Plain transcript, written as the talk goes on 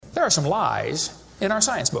There are some lies in our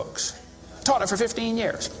science books. Taught it for 15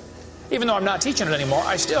 years. Even though I'm not teaching it anymore,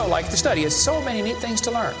 I still like to study. It's so many neat things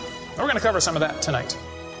to learn. We're going to cover some of that tonight.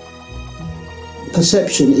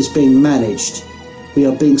 Perception is being managed. We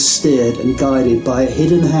are being steered and guided by a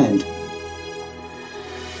hidden hand.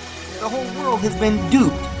 The whole world has been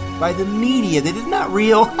duped by the media that is not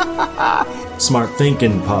real. Smart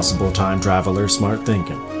thinking, possible time traveler, smart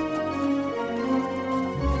thinking.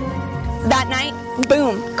 That night,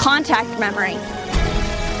 boom, contact memory.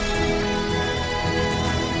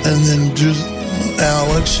 And then just,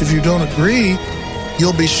 Alex, if you don't agree,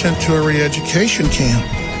 you'll be sent to a re-education camp.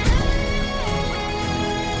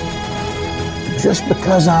 Just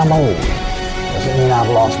because I'm old doesn't mean I've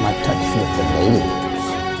lost my touch with the ladies.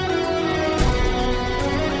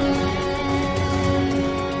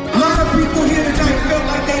 A lot of people here tonight felt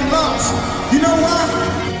like they lost. You know why?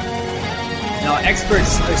 Now,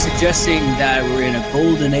 experts are suggesting that we're in a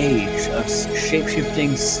golden age of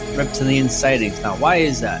shape-shifting reptilian sightings. Now, why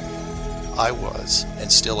is that? I was,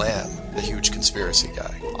 and still am, a huge conspiracy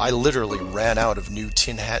guy. I literally ran out of new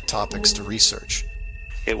tin hat topics to research.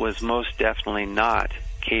 It was most definitely not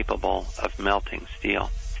capable of melting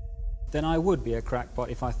steel. Then I would be a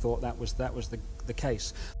crackpot if I thought that was the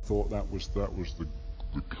case.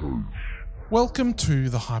 Welcome to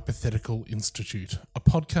the Hypothetical Institute, a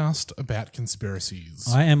podcast about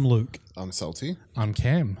conspiracies. I am Luke. I'm Salty. I'm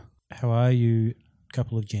Cam. How are you,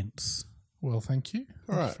 couple of gents? Well, thank you.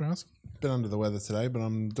 All right. Thanks for asking. Been under the weather today, but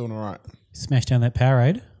I'm doing all right. Smashed down that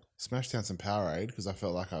Powerade? Smashed down some Powerade because I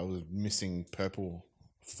felt like I was missing purple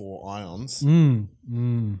 4 ions.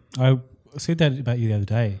 I said that about you the other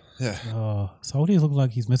day. Yeah. Oh, Salty looks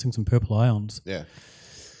like he's missing some purple ions. Yeah.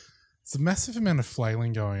 There's a massive amount of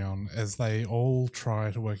flailing going on as they all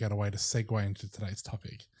try to work out a way to segue into today's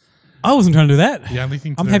topic. I wasn't trying to do that. The only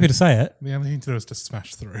thing I'm happy to say it. The only thing to do is to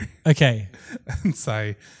smash through. Okay. And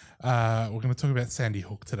say, we're going to talk about Sandy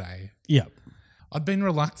Hook today. Yeah. I'd been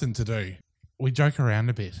reluctant to do. We joke around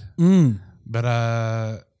a bit. But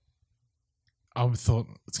I thought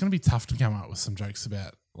it's going to be tough to come up with some jokes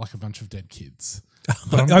about like a bunch of dead kids.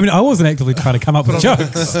 I mean, I wasn't actively trying to come up with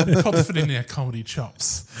jokes. I'm confident in our comedy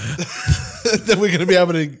chops. That we're going to be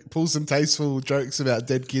able to pull some tasteful jokes about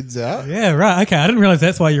dead kids out. Yeah, right. Okay, I didn't realize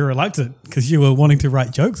that's why you're reluctant, because you were wanting to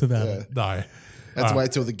write jokes about it. No. Had to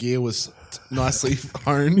wait till the gear was nicely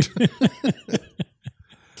honed.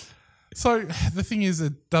 So the thing is,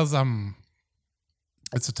 it does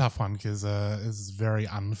it's a tough one because it's very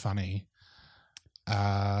unfunny.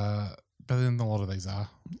 But then a lot of these are.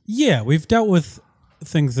 Yeah, we've dealt with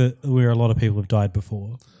things where a lot of people have died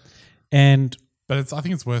before, but I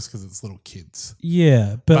think it's worse because it's little kids.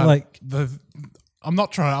 Yeah, but like I'm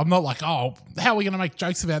not like, oh, how are we going to make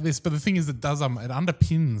jokes about this? But the thing is, it does it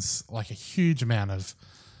underpins like a huge amount of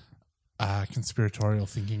conspiratorial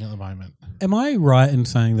thinking at the moment. Am I right in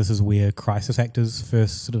saying this is where crisis actors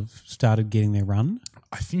first sort of started getting their run?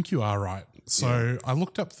 I think you are right. So I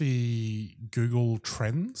looked up the Google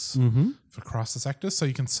trends for crisis actors. So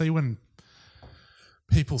you can see when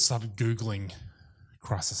people started Googling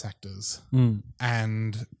crisis actors.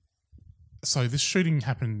 And so this shooting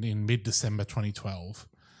happened in mid-December 2012.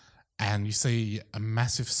 And you see a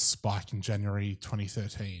massive spike in January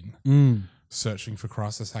 2013 searching for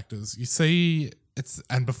crisis actors. You see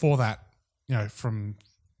and before that, from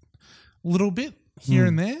a little bit here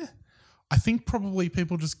and there, I think probably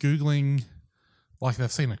people just Googling, like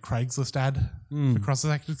they've seen a Craigslist ad for crisis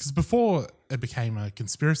actors. Because before it became a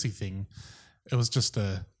conspiracy thing, it was just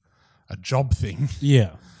a job thing.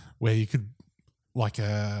 Yeah. Where you could, like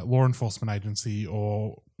a law enforcement agency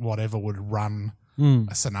or whatever would run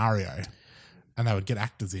a scenario and they would get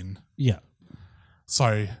actors in. Yeah.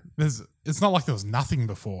 So it's not like there was nothing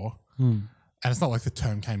before and it's not like the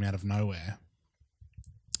term came out of nowhere.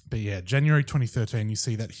 But yeah, January 2013, you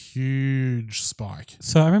see that huge spike.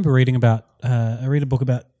 So I remember reading about, I read a book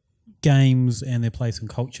about games and their place in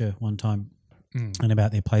culture one time and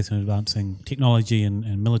about their place in advancing technology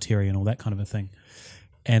and military and all that kind of a thing.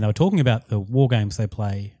 And they were talking about the war games they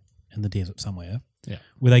play in the desert somewhere,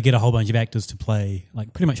 where they get a whole bunch of actors to play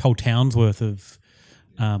like pretty much whole towns worth of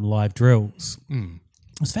live drills.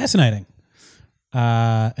 It's fascinating.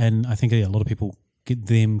 And I think a lot of people get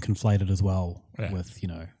them conflated as well with,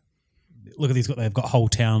 look at these, they've got whole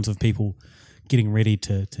towns of people getting ready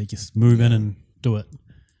to just move in and do it.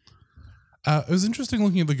 It was interesting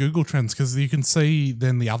looking at the Google trends because you can see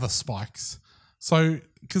then the other spikes. So,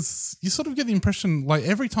 because you sort of get the impression, like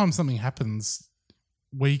every time something happens,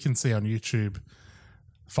 we can see on YouTube,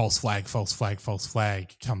 false flag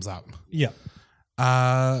comes up. Yeah.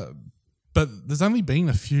 But there's only been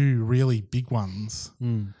a few really big ones.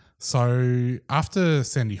 So after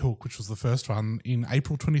Sandy Hook, which was the first one, in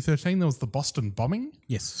April 2013, there was the Boston bombing.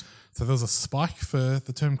 Yes. So there was a spike for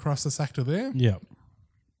the term crisis actor there. Yeah.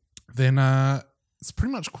 Then it's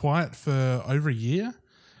pretty much quiet for over a year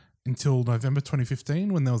until November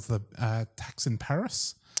 2015 when there was the attacks in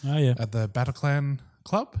Paris. Oh, yeah. At the Bataclan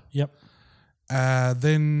Club. Yep.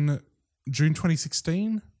 Then June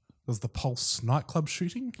 2016 was the Pulse nightclub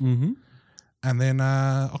shooting. Mm-hmm. And then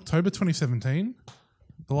October 2017,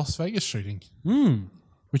 the Las Vegas shooting.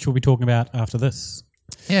 Which we'll be talking about after this.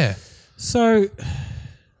 Yeah. So,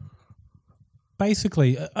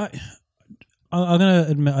 basically, I'm going to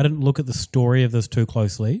admit I didn't look at the story of this too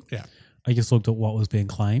closely. Yeah. I just looked at what was being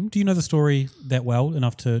claimed. Do you know the story that well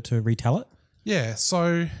enough to retell it? Yeah,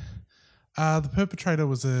 so the perpetrator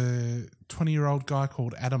was a 20-year-old guy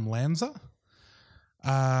called Adam Lanza.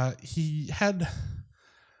 He had,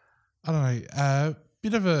 I don't know,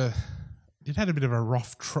 he'd had a bit of a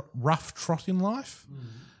rough trot in life.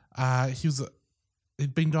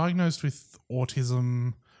 He'd been diagnosed with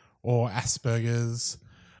autism or Asperger's.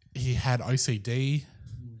 He had OCD.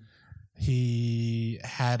 He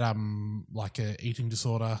had like a eating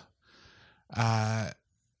disorder.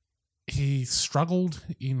 He struggled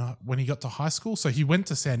when he got to high school. So he went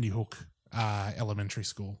to Sandy Hook Elementary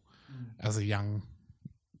School as a young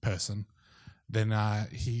person. Then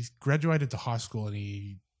he graduated to high school and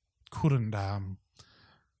he couldn't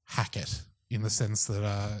hack it in the sense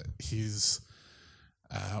that his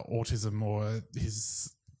autism or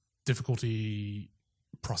his difficulty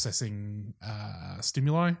processing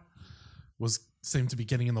stimuli seemed to be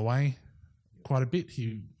getting in the way quite a bit.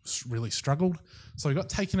 He really struggled. So he got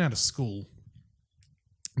taken out of school.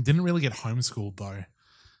 Didn't really get homeschooled though.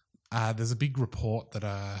 There's a big report that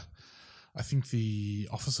I think the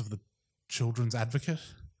Office of the Children's Advocate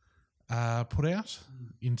put out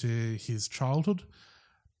into his childhood.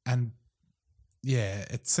 And yeah,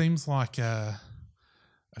 it seems like a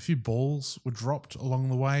few balls were dropped along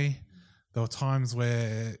the way. There were times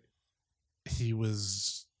where he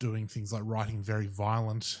was doing things like writing very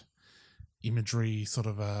violent imagery sort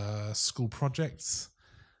of school projects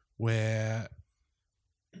where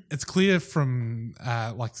it's clear from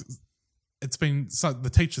it's been so the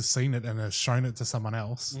teacher's seen it and has shown it to someone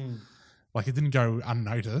else. Like it didn't go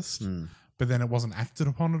unnoticed, but then it wasn't acted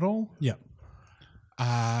upon at all. Yeah.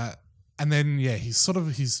 And then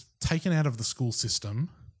he's taken out of the school system,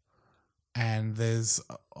 and there's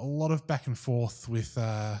a lot of back and forth with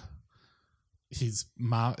his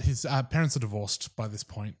mum. His parents are divorced by this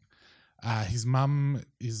point. His mum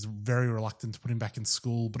is very reluctant to put him back in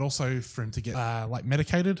school, but also for him to get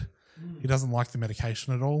medicated. He doesn't like the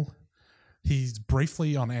medication at all. He's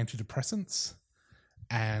briefly on antidepressants,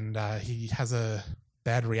 and he has a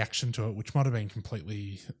bad reaction to it, which might have been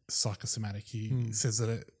completely psychosomatic. He says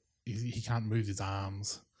that he can't move his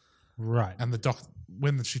arms. Right. And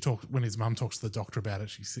when his mum talks to the doctor about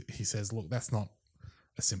it, he says, "Look, that's not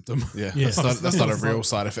a symptom. Yeah, that's not a real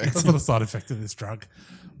side effect. That's not a side effect of this drug.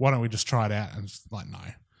 Why don't we just try it out?" And just like,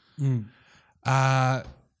 no.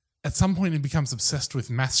 At some point, he becomes obsessed with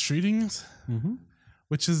mass shootings,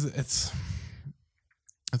 which is it's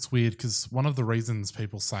weird because one of the reasons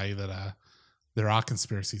people say that there are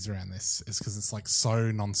conspiracies around this is because it's like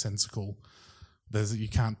so nonsensical. You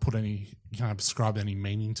can't ascribe any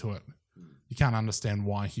meaning to it. You can't understand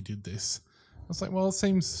why he did this. It's like, well, it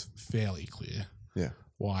seems fairly clear. Yeah.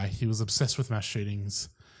 Why he was obsessed with mass shootings.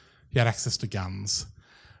 He had access to guns.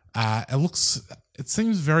 It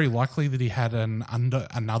seems very likely that he had another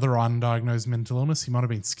undiagnosed mental illness. He might have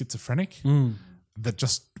been schizophrenic that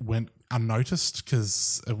just went unnoticed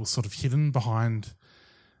because it was sort of hidden behind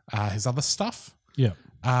his other stuff. Yeah.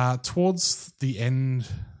 Towards the end,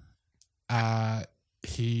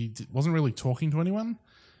 he wasn't really talking to anyone.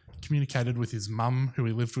 Communicated with his mum, who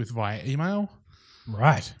he lived with via email.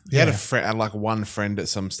 Right. He had one friend at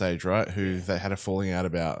some stage, right, who they had a falling out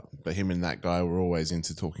about, but him and that guy were always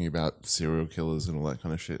into talking about serial killers and all that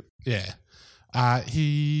kind of shit. Yeah.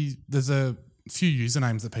 There's a few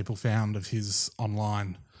usernames that people found of his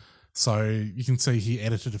online. So you can see he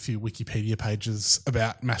edited a few Wikipedia pages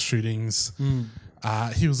about mass shootings.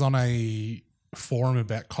 He was on a forum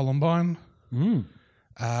about Columbine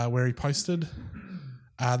where he posted.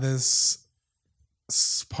 There's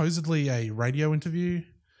supposedly a radio interview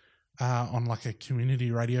on like a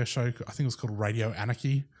community radio show. I think it was called Radio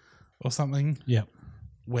Anarchy or something. Yeah.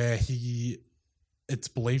 Where it's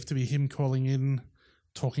believed to be him calling in,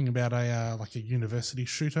 talking about a university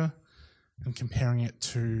shooter and comparing it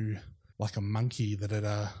to like a monkey that had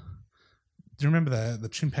do you remember the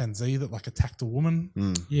chimpanzee that like attacked a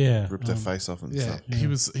woman? Yeah. Ripped her face off and stuff. Yeah.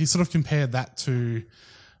 He sort of compared that to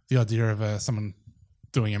the idea of someone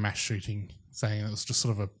doing a mass shooting, saying it was just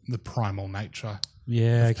sort of the primal nature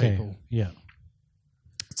of people. Yeah.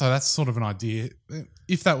 So that's sort of an idea.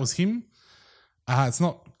 If that was him, it's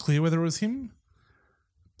not clear whether it was him,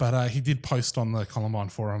 but he did post on the Columbine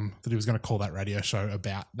forum that he was going to call that radio show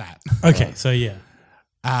about that. Okay, so yeah.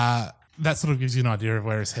 That sort of gives you an idea of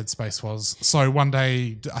where his headspace was. So one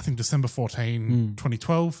day, I think December 14,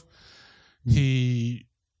 2012, he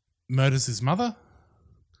murders his mother,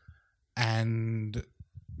 and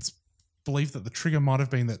it's believed that the trigger might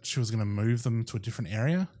have been that she was going to move them to a different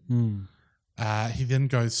area. He then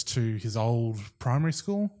goes to his old primary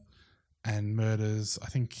school and murders, I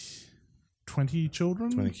think, 20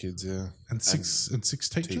 children. 20 kids, yeah. And six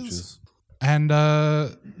teachers. And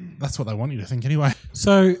that's what they want you to think anyway.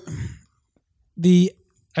 So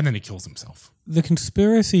and then he kills himself. The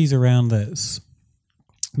conspiracies around this,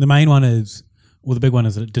 the main one is, well, the big one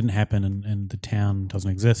is that it didn't happen and the town doesn't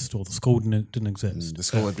exist, or the school didn't exist. The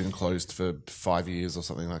school had been closed for 5 years or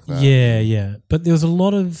something like that. Yeah. But there was a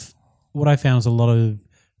lot of, what I found was a lot of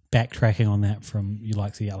backtracking on that from you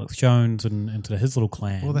like the Alex Jones and sort of his little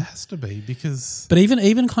clan. Well, there has to be, because... But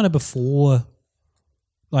even kind of before,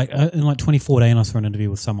 like in like 2014, I saw an interview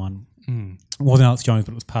with someone. It wasn't Alex Jones,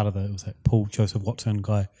 but it was part of it was that Paul Joseph Watson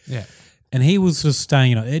guy. Yeah. And he was just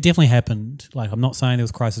saying, it definitely happened. Like, I'm not saying there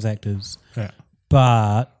was crisis actors,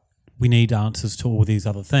 but we need answers to all these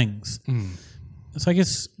other things. So I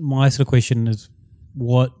guess my sort of question is,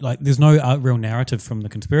 there's no real narrative from the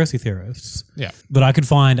conspiracy theorists that I could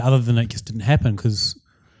find other than it just didn't happen, because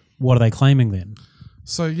what are they claiming then?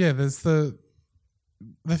 So, yeah, there's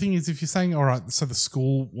the thing is, if you're saying, all right, so the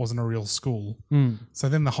school wasn't a real school, so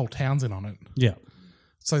then the whole town's in on it. Yeah.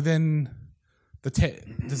 So then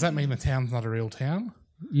does that mean the town's not a real town?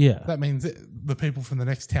 Yeah. That means the people from the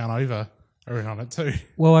next town over are in on it too.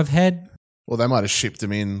 Well, they might have shipped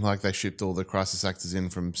them in, like they shipped all the crisis actors in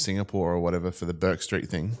from Singapore or whatever for the Burke Street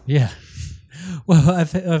thing. Yeah. Well,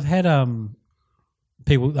 I've had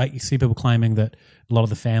people, like, you see people claiming that a lot of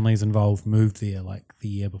the families involved moved there like the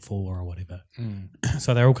year before or whatever.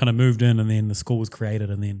 So they're all kind of moved in, and then the school was created,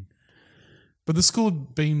 and then... But the school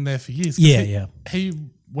had been there for years. He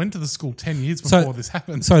went to the school 10 years before this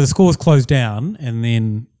happened. So the school was closed down, and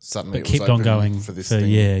then suddenly it kept on going for this thing.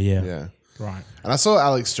 Yeah. Right. And I saw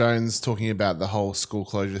Alex Jones talking about the whole school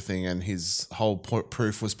closure thing, and his whole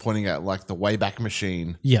proof was pointing at like the Wayback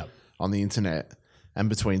Machine on the internet. And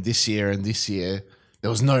between this year and this year, there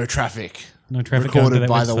was no traffic. No traffic recorded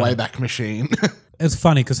by the Wayback Machine. It's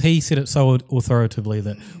funny because he said it so authoritatively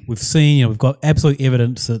that we've got absolute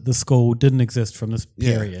evidence that the school didn't exist from this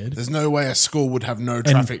period. There's no way a school would have no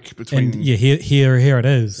traffic between. And here it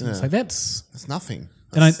is. Yeah. It's like that's nothing.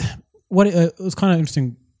 And it was kind of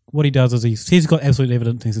interesting. What he does is he says he's got absolute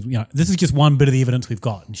evidence. And he says, this is just one bit of the evidence we've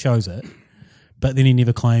got, and shows it. But then he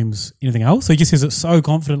never claims anything else. So he just says it so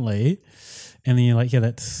confidently, and then you're like,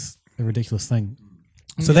 that's a ridiculous thing.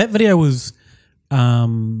 So that video was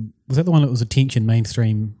that the one that was attention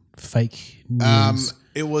mainstream fake news?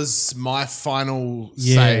 It was my final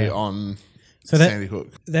say on Sandy Hook.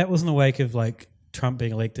 That was in the wake of like Trump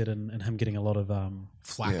being elected and him getting a lot of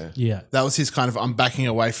flack. Yeah. That was his kind of I'm backing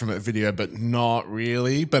away from it video, but not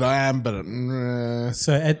really. But I am. But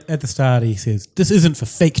so at the start he says this isn't for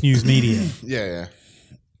fake news media. Yeah.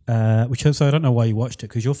 So I don't know why you watched it,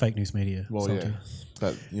 because you're fake news media. Well, salty. yeah.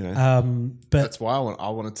 But but that's why I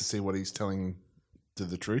wanted to see what he's telling to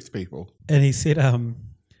the truth people. And he said,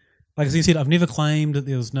 like as he said, I've never claimed that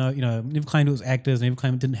there was never claimed it was actors, never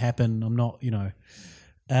claimed it didn't happen. I'm not,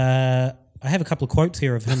 I have a couple of quotes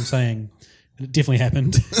here of him saying it definitely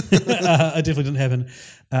happened. It definitely didn't happen.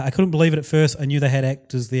 I couldn't believe it at first. I knew they had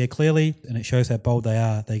actors there clearly, and it shows how bold they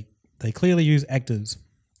are. They clearly use actors.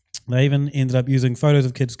 They even ended up using photos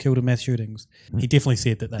of kids killed in mass shootings. He definitely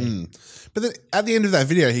said that they... But then at the end of that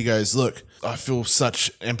video, he goes, look, I feel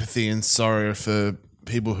such empathy and sorrow for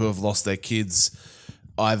people who have lost their kids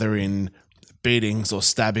either in beatings or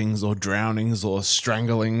stabbings or drownings or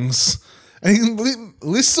stranglings. And he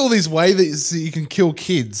lists all these ways that you can kill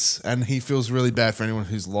kids, and he feels really bad for anyone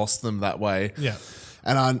who's lost them that way. Yeah.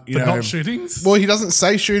 And not shootings? Well, he doesn't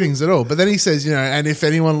say shootings at all. But then he says, and if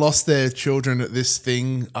anyone lost their children at this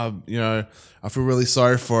thing, I feel really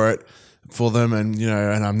sorry for them. And,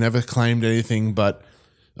 and I've never claimed anything, but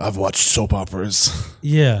I've watched soap operas.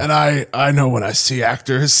 Yeah. And I know when I see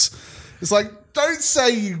actors. It's like, don't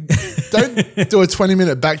do a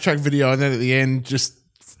 20-minute backtrack video and then at the end just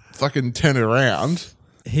fucking turn it around.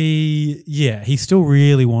 He still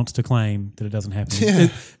really wants to claim that it doesn't happen. Yeah.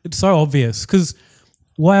 It's so obvious, because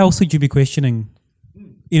why else would you be questioning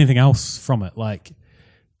anything else from it? Like,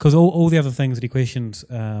 because all the other things that he questions,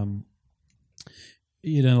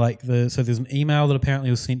 like so there's an email that apparently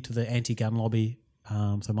was sent to the anti-gun lobby.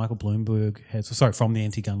 So Michael Bloomberg from the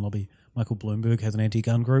anti-gun lobby. Michael Bloomberg has an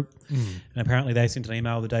anti-gun group, and apparently they sent an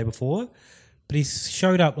email the day before. But he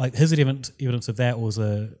showed up, like his evidence of that was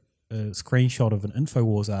a screenshot of an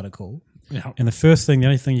InfoWars article. Yeah. And the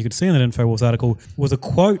only thing you could see in that InfoWars article was a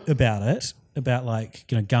quote about it, about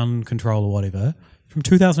gun control or whatever, from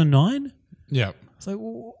 2009. Yeah.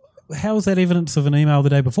 So how is that evidence of an email the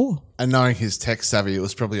day before? And knowing his tech savvy, it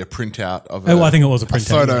was probably a printout of I think it was a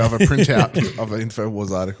printout. photo of a printout of an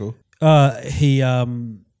InfoWars article. He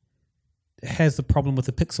has the problem with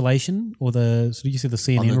the pixelation or so did you see the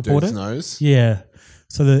CNN on the reporter? Dude's nose? Yeah.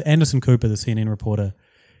 So the Anderson Cooper, the CNN reporter,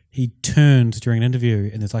 he turns during an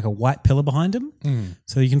interview and there's like a white pillar behind him.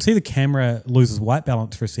 So you can see the camera loses white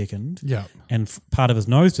balance for a second. Yeah. And part of his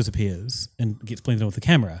nose disappears and gets blended in with the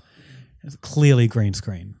camera. It's clearly green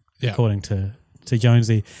screen, according to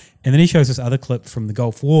Jonesy. And then he shows this other clip from the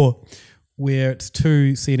Gulf War where it's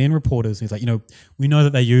two CNN reporters. And he's like, we know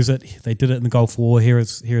that they use it. They did it in the Gulf War.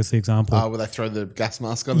 Here's the example. Where they throw the gas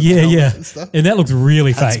mask on. Yeah. And stuff. And that looks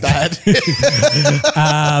really fake. That's bad.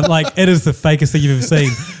 It is the fakest thing you've ever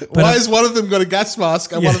seen. But why has one of them got a gas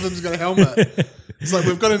mask and one of them's got a helmet? It's like,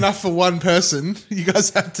 we've got enough for one person. You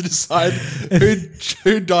guys have to decide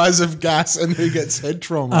who dies of gas and who gets head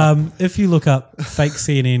trauma. If you look up fake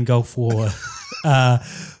CNN Gulf War,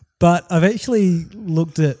 but I've actually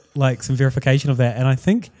looked at some verification of that, and I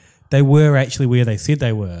think they were actually where they said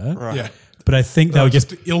they were. Right. Yeah. But I think they were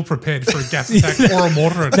just ill prepared for a gas attack or a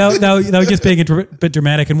mortar attack. They were just being a bit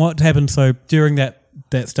dramatic. And what happened? So during that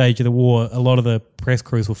stage of the war, a lot of the press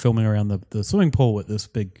crews were filming around the swimming pool at this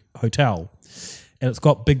big hotel, and it's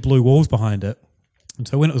got big blue walls behind it. And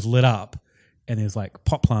so when it was lit up, and there's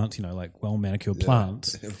pot plants, well manicured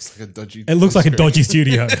plants. It looks like a dodgy. It looks like a dodgy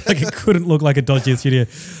studio. It couldn't look like a dodgy studio.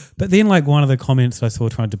 But then one of the comments that I saw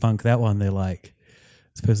trying to debunk that one, they're like,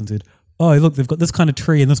 this person said, "Oh, look, they've got this kind of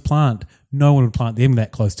tree and this plant. No one would plant them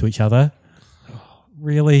that close to each other." Oh,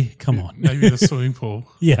 really? Come on. Maybe the swimming pool.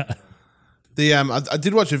 Yeah. I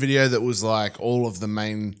did watch a video that was all of the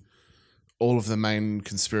main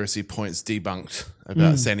conspiracy points debunked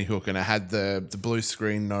about Sandy Hook, and it had the blue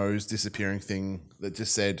screen nose disappearing thing that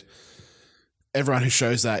just said everyone who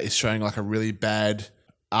shows that is showing a really bad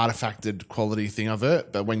artifacted quality thing of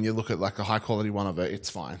it, but when you look at a high quality one of it, it's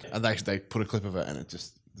fine. And they put a clip of it, and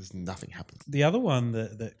there's nothing happens. The other one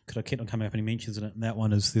that could have kept on coming up, and he mentions it, and that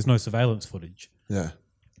one is there's no surveillance footage. Yeah.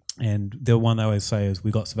 And the one they always say is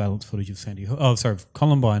we got surveillance footage of Sandy Hook. Oh, sorry, of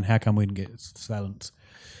Columbine. How come we didn't get surveillance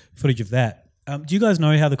footage of that? Do you guys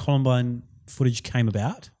know how the Columbine footage came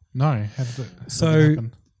about? No. How did it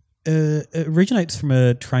happen? It originates from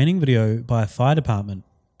a training video by a fire department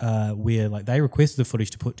where they requested the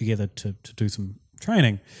footage to put together to do some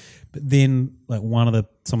training. But then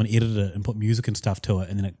someone edited it and put music and stuff to it,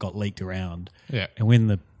 and then it got leaked around. Yeah. And when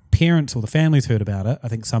the parents or the families heard about it, I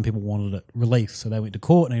think some people wanted it released, so they went to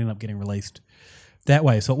court and it ended up getting released that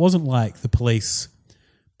way. So it wasn't like the police,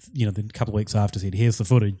 the couple of weeks after said, "Here's the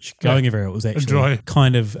footage," going everywhere. It was actually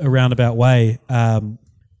kind of a roundabout way. And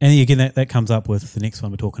again, that comes up with the next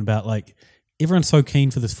one we're talking about. Everyone's so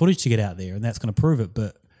keen for this footage to get out there, and that's going to prove it.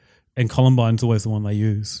 And Columbine's always the one they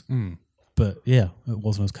use. But yeah, it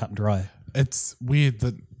wasn't as cut and dry. It's weird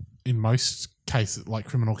that in most cases,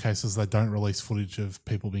 criminal cases, they don't release footage of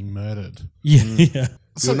people being murdered. Yeah.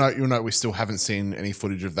 So you'll note we still haven't seen any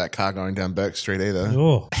footage of that car going down Burke Street either.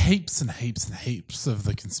 Oh. Heaps and heaps and heaps of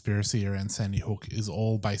the conspiracy around Sandy Hook is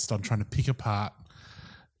all based on trying to pick apart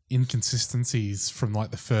inconsistencies from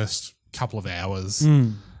the first couple of hours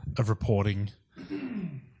of reporting,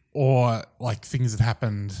 or things that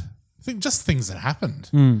happened. I think just things that happened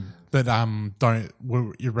that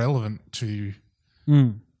were irrelevant to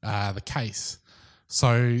the case.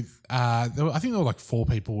 So I think there were 4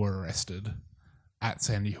 people were arrested at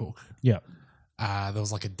Sandy Hook. Yeah. There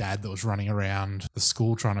was a dad that was running around the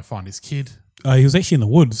school trying to find his kid. He was actually in the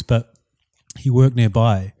woods, but he worked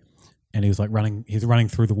nearby, and he was running. He was running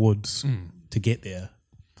through the woods to get there,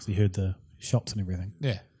 so he heard the shots and everything.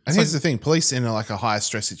 Yeah. And here's the thing: police in a high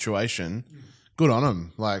stress situation, good on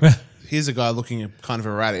them. Here's a guy looking kind of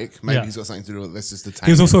erratic. Maybe he's got something to do with it. Let's just detain him.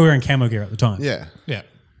 He was also wearing camo gear at the time. Yeah. Yeah.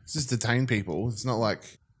 Let's just detain people. It's not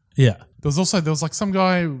Yeah. There was some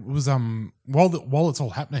guy who was while it's all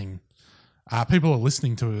happening, people are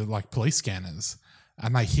listening to police scanners,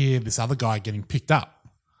 and they hear this other guy getting picked up,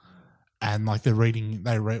 and they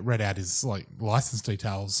read out his license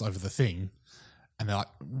details over the thing, and they're like,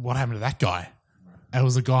 "What happened to that guy?" And it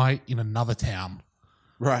was a guy in another town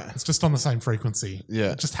Right. It's just on the same frequency.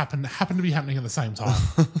 Yeah. It just happened to be happening at the same time.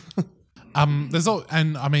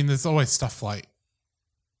 There's always stuff like,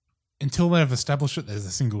 until they've established it, there's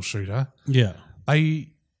a single shooter. Yeah.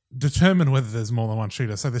 They determine whether there's more than one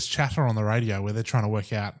shooter. So there's chatter on the radio where they're trying to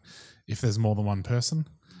work out if there's more than one person.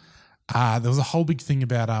 There was a whole big thing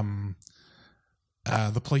about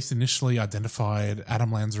the police initially identified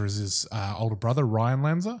Adam Lanza as his older brother, Ryan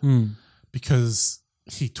Lanza, because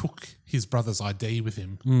he took his brother's ID with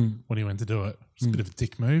him when he went to do it. It's a bit of a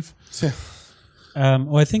dick move.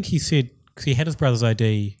 Well, I think he said, because he had his brother's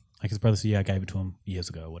ID, like his brother said, I gave it to him years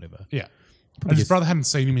ago or whatever. Yeah. And his brother hadn't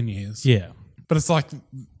seen him in years. Yeah. But it's like,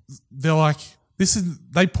 they're like,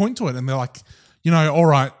 they point to it and they're like, all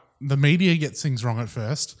right, the media gets things wrong at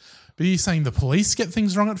first, but are you saying the police get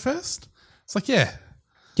things wrong at first? It's like, yeah,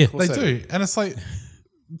 they do. And it's like,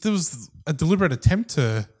 there was a deliberate attempt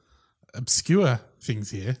to obscure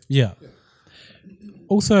things here. Yeah.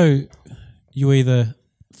 Also, you either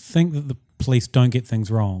think that the police don't get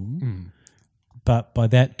things wrong, but by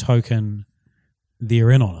that token,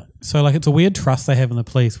 they're in on it. So, like, it's a weird trust they have in the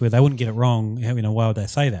police where they wouldn't get it wrong. Why would they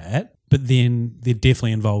say that? But then they're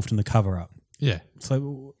definitely involved in the cover-up. Yeah.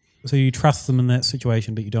 So you trust them in that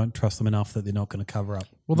situation, but you don't trust them enough that they're not going to cover up.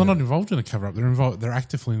 Well, they're not involved in a cover-up. They're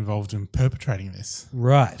actively involved in perpetrating this.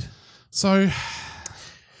 Right. So,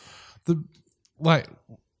 the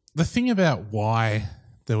thing about why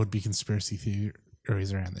there would be conspiracy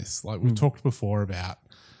theories around this, like we've talked before about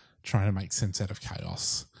trying to make sense out of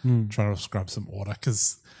chaos, trying to ascribe some order,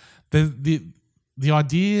 because the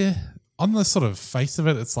idea on the sort of face of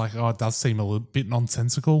it, it's like, it does seem a little bit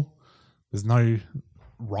nonsensical. There's no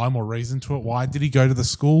rhyme or reason to it. Why did he go to the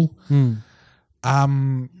school?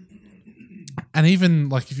 And even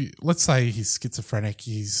like, let's say he's schizophrenic,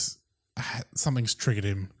 something's triggered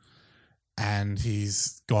him, and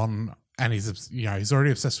he's gone, and he's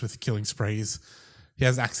already obsessed with killing sprees. He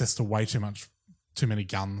has access to way too many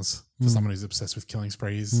guns for someone who's obsessed with killing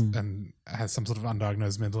sprees and has some sort of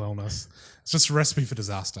undiagnosed mental illness. It's just a recipe for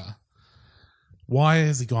disaster. Why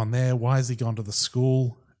has he gone there? Why has he gone to the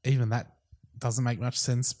school? Even that doesn't make much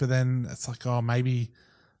sense. But then it's like, maybe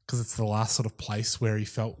because it's the last sort of place where he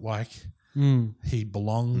felt like he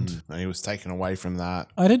belonged. And he was taken away from that.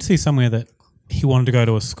 I did see somewhere that he wanted to go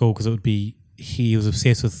to a school because he was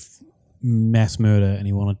obsessed with mass murder and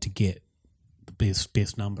he wanted to get the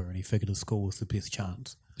best number, and he figured a school was the best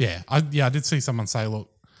chance. Yeah, I did see someone say, look,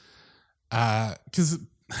 because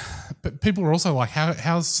people were also like,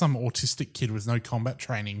 how's some autistic kid with no combat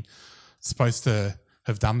training supposed to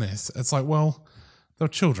have done this? It's like, well, they were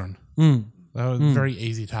children. They were very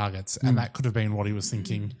easy targets, and that could have been what he was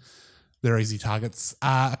thinking. They're easy targets.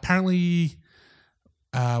 Apparently,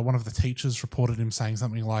 one of the teachers reported him saying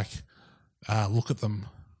something like, look at them,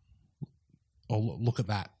 or look at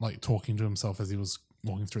that, like talking to himself as he was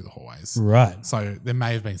walking through the hallways. Right. So there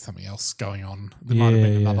may have been something else going on. There might have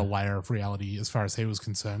been another layer of reality as far as he was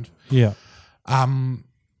concerned. Yeah.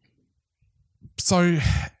 So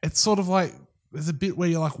it's sort of like, there's a bit where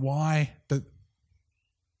you're like, why? But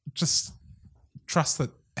just trust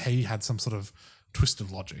that he had some sort of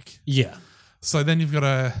twisted logic. Yeah. So then you've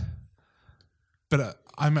got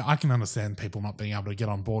I can understand people not being able to get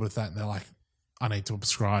on board with that, and they're like, I need to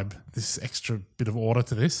ascribe this extra bit of order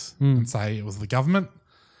to this and say it was the government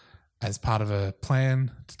as part of a plan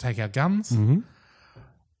to take our guns.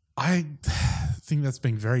 I think that's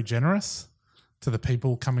being very generous to the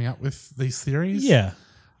people coming up with these theories. Yeah.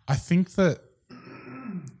 I think that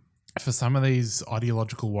for some of these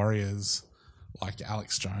ideological warriors like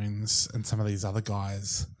Alex Jones and some of these other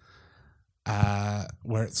guys,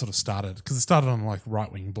 where it sort of started, because it started on like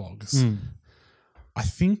right-wing blogs. I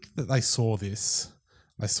think that they saw this.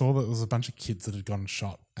 They saw that there was a bunch of kids that had gotten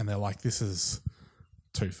shot, and they're like, this is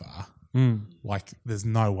too far. Like, there's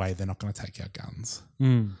no way they're not going to take our guns.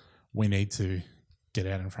 We need to get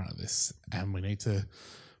out in front of this, and we need to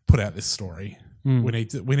put out this story. We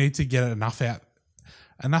need to get enough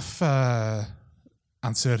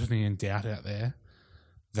uncertainty and doubt out there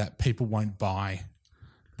that people won't buy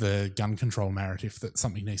the gun control narrative that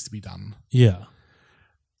something needs to be done. Yeah.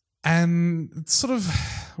 And it sort of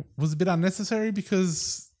was a bit unnecessary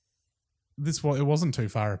because it wasn't too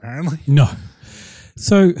far, apparently. No.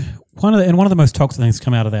 So one of the most toxic things to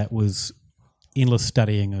come out of that was endless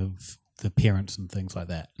studying of the parents and things like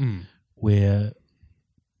that, where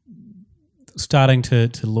starting to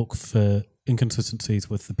look for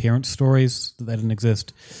inconsistencies with the parents' stories that didn't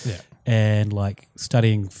exist, and like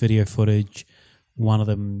studying video footage. One of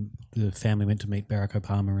them, the family went to meet Barack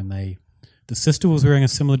Obama, and the sister was wearing a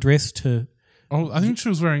similar dress to. Oh, I think she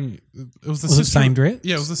was wearing. It was the sister, same dress.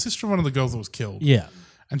 Yeah, it was the sister of one of the girls that was killed. Yeah,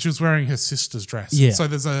 and she was wearing her sister's dress. Yeah. So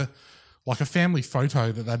there's a family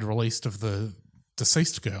photo that they'd released of the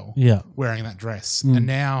deceased girl wearing that dress. And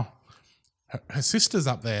now her sister's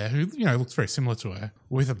up there who, looks very similar to her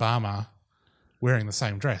with Obama wearing the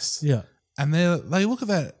same dress. Yeah. And they look at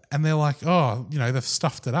that and they're like, oh, they've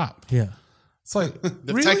stuffed it up. Yeah. It's like,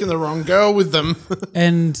 they've taken the wrong girl with them.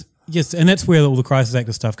 And yes, and that's where all the crisis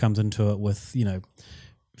actor stuff comes into it with,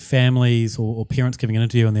 families or parents giving an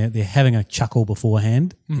interview and they're having a chuckle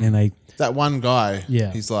beforehand. And then that one guy,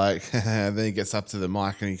 Yeah. he's like, then he gets up to the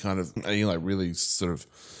mic and he kind of, really sort of,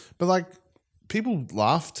 but like people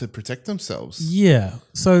laugh to protect themselves. Yeah.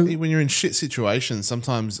 So when you're in shit situations,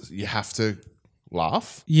 sometimes you have to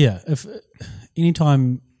laugh. Yeah. If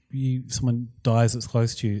anytime someone dies that's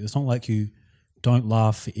close to you, it's not like you don't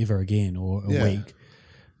laugh ever again or a week.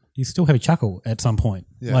 You still have a chuckle at some point.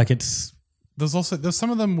 Yeah. Like there's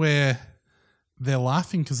some of them where they're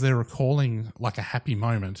laughing because they're recalling like a happy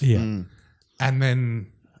moment. Yeah. And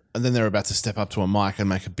then they're about to step up to a mic and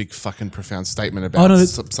make a big fucking profound statement about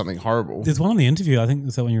something horrible. There's one on the interview, I think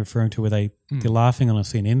that's the one you're referring to, where they're laughing on a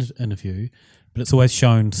CNN interview, but it's always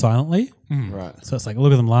shown silently. Right. So it's like,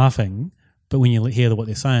 look at them laughing, but when you hear what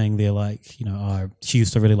they're saying, they're like, she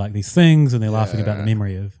used to really like these things, and they're laughing about the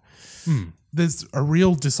memory of. There's a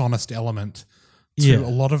real dishonest element to a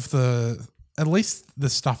lot of at least the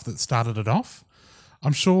stuff that started it off.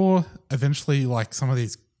 I'm sure eventually, like some of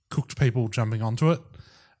these cooked people jumping onto it,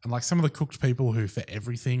 and like some of the cooked people who for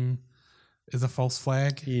everything is a false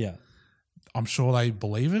flag. Yeah. I'm sure they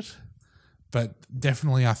believe it, but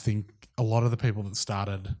definitely I think a lot of the people that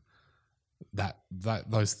started that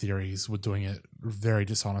those theories were doing it very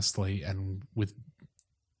dishonestly and with,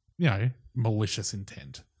 malicious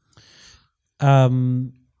intent.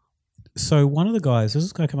 So one of the guys, this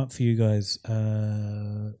is going to come up for you guys,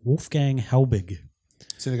 Wolfgang Helbig.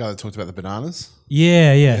 See the guy that talked about the bananas?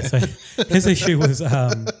 Yeah. So his issue was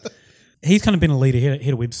he's kind of been a leader. He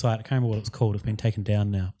had a website. I can't remember what it's called. It's been taken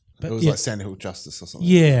down now. But it was like Sandy Hook Justice or something.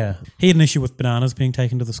 Yeah. He had an issue with bananas being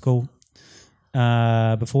taken to the school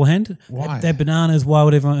beforehand. Why? They're bananas. Why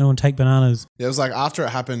would everyone take bananas? Yeah, it was like after it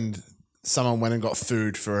happened, someone went and got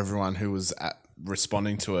food for everyone who was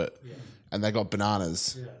responding to it. Yeah. And they got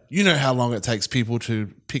bananas. Yeah. You know how long it takes people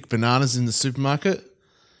to pick bananas in the supermarket?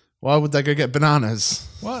 Why would they go get bananas?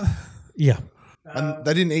 What? Yeah. And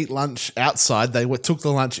they didn't eat lunch outside. They took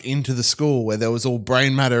the lunch into the school where there was all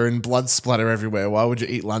brain matter and blood splatter everywhere. Why would you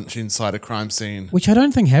eat lunch inside a crime scene? Which I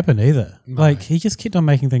don't think happened either. No. Like, he just kept on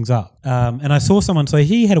making things up. And I saw someone, so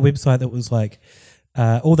he had a website that was like,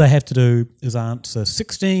 all they have to do is answer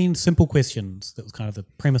 16 simple questions. That was kind of the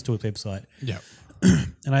premise to his website. Yeah.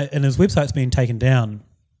 And his website's been taken down,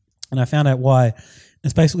 and I found out why.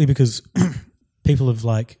 It's basically because people have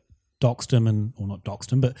like doxed him or not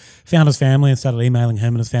doxed him, but found his family and started emailing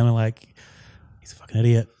him and his family like, he's a fucking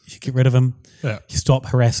idiot. You should get rid of him. Yeah. Stop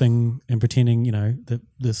harassing and pretending, that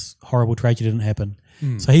this horrible tragedy didn't happen.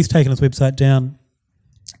 So he's taken his website down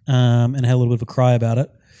and had a little bit of a cry about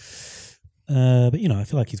it. But I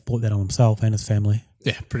feel like he's brought that on himself and his family.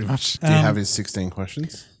 Yeah, pretty much. Do you have his 16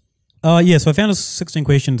 questions? Yeah, so I found his 16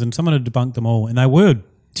 questions and someone had debunked them all, and they were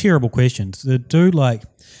terrible questions. The dude,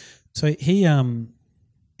 so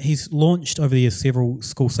he's launched over the years several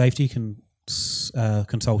school safety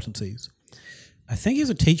consultancies. I think he was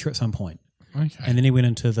a teacher at some point. Okay. And then he went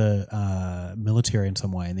into the military in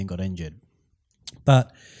some way and then got injured.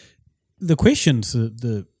 But the questions,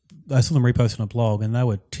 I saw them reposted on a blog, and they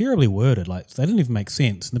were terribly worded. Like, they didn't even make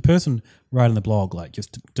sense. And the person writing the blog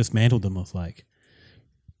just dismantled them with it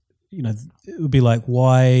would be like,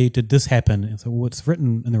 why did this happen? And so, well, it's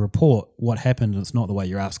written in the report what happened, and it's not the way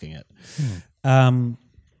you're asking it.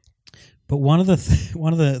 But one of the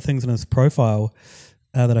things in his profile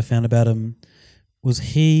that I found about him was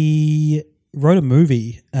he wrote a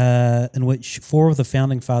movie in which 4 of the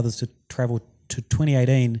founding fathers to travel to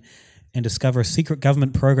 2018 and discover a secret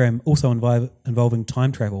government program also involving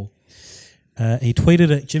time travel. He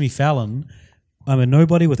tweeted at Jimmy Fallon, "I'm a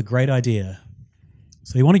nobody with a great idea."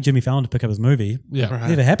 So he wanted Jimmy Fallon to pick up his movie. Yeah, right.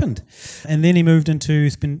 Never happened. And then he moved into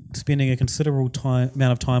spending a considerable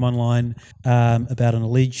amount of time online about an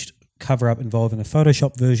alleged cover-up involving a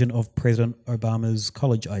Photoshop version of President Obama's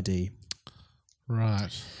college ID. Right.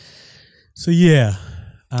 So yeah,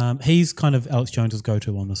 he's kind of Alex Jones's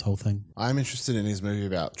go-to on this whole thing. I'm interested in his movie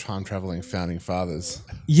about time-traveling founding fathers.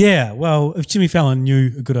 Yeah, well, if Jimmy Fallon knew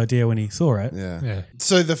a good idea when he saw it. Yeah.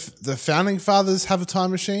 So the founding fathers have a time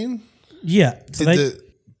machine? Yeah. So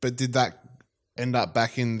but did that end up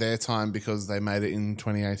back in their time because they made it in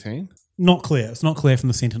 2018? Not clear. It's not clear from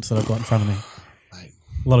the sentence that I've got in front of me. Mate,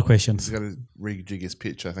 a lot of questions. He's got to rejig his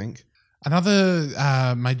pitch, I think.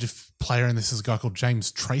 Another major player in this is a guy called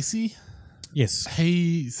James Tracy. Yes.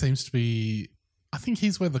 He seems to be, I think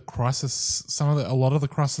he's where a lot of the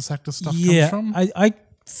crisis actor stuff Yeah, comes from. I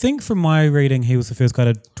think from my reading, he was the first guy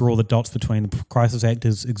to draw the dots between the crisis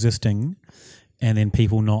actors existing and then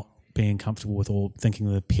people not being comfortable with or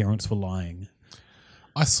thinking the parents were lying.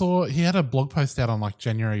 I saw he had a blog post out on like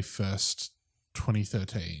January 1st,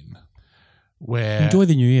 2013, where Enjoy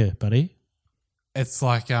the new year, buddy. it's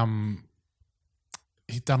like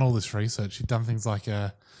he'd done all this research. He'd done things like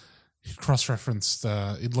he cross-referenced.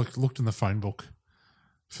 He'd looked in the phone book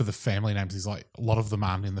for the family names. He's like, a lot of them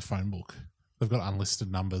aren't in the phone book. They've got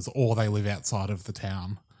unlisted numbers, or they live outside of the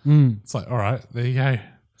town. It's like, all right, there you go.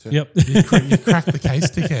 Yep, you cracked the case,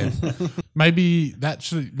 dickhead. Maybe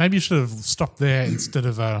you should have stopped there instead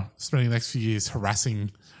of spending the next few years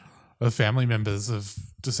harassing the family members of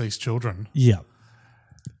deceased children. Yeah,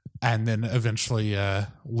 and then eventually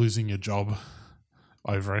losing your job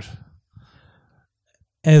over it.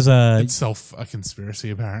 As itself a conspiracy,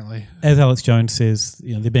 apparently. As Alex Jones says,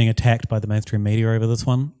 they're being attacked by the mainstream media over this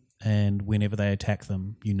one, and whenever they attack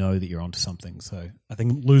them, you know that you're onto something. So I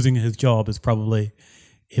think losing his job is probably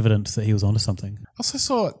evidence that he was onto something. I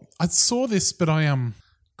saw this, but I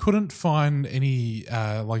couldn't find any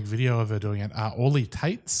video of her doing it. Orly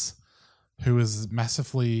Tates, who was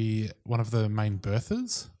massively one of the main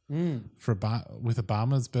birthers with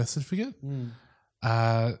Obama's birth certificate.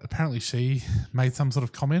 Apparently she made some sort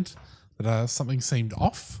of comment that something seemed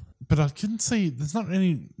off, but I couldn't see. There's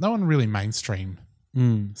no one really mainstream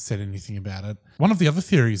said anything about it. One of the other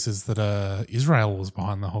theories is that Israel was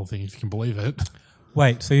behind the whole thing, if you can believe it.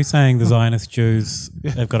 Wait, so you're saying the Zionist Jews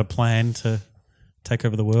have got a plan to take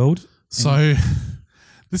over the world? So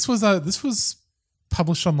this was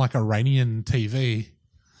published on like Iranian TV.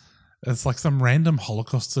 It's like some random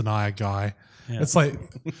Holocaust denier guy. Yeah. It's like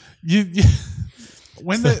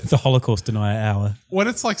when the Holocaust denier hour. When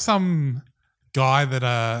it's like some guy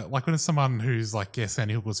that like when it's someone who's like, yeah,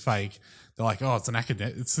 Sandy Hook was fake, they're like, oh,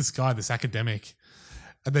 it's this guy, this academic.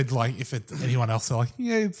 And then, like, if it's anyone else, they're like,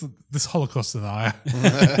 yeah, it's this Holocaust denier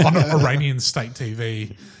on Iranian state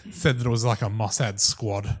TV said that it was like a Mossad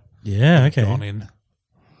squad. Yeah, okay. Gone in.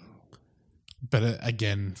 But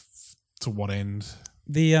again, to what end?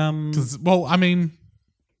 Well, I mean,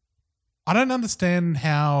 I don't understand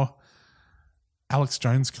how Alex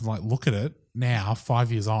Jones can like look at it now,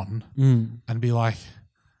 5 years on, and be like,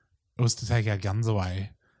 it was to take our guns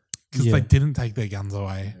away. Because they didn't take their guns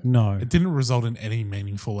away. No. It didn't result in any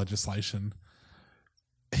meaningful legislation.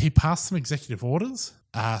 He passed some executive orders,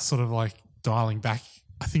 sort of like dialing back,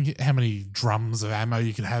 I think, how many drums of ammo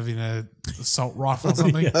you could have in an assault rifle or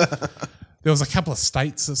something. There was a couple of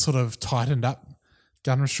states that sort of tightened up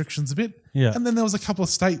gun restrictions a bit. Yeah. And then there was a couple of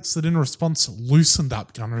states that in response loosened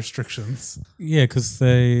up gun restrictions. Yeah, because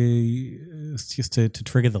it's just to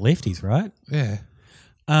trigger the lefties, right? Yeah.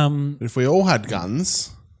 But if we all had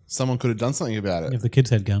guns, someone could have done something about it. If the kids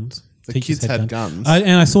had guns. The kids had guns.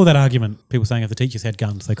 And I saw that argument. People saying if the teachers had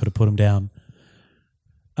guns, they could have put them down.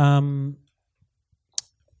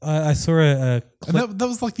 I saw a and that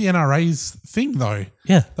was like the NRA's thing, though.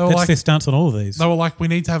 Yeah, that's like, their stance on all of these. They were like, we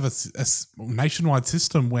need to have a nationwide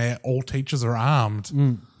system where all teachers are armed.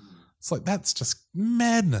 It's like, that's just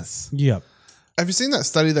madness. Yeah. Have you seen that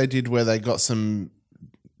study they did where they got some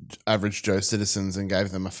average Joe citizens and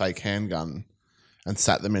gave them a fake handgun and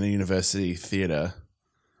sat them in a university theatre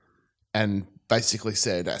and basically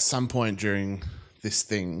said at some point during this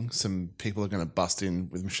thing, some people are going to bust in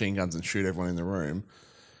with machine guns and shoot everyone in the room,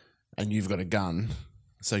 and you've got a gun,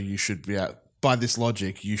 so you should be out. By this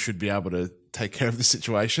logic, you should be able to take care of the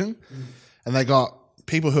situation. And they got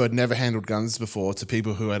people who had never handled guns before to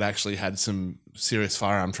people who had actually had some serious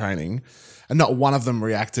firearm training, and not one of them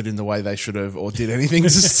reacted in the way they should have or did anything to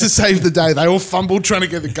save the day. They all fumbled trying to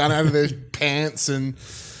get the gun out of their pants, and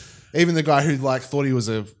even the guy who like thought he was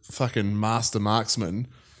a fucking master marksman,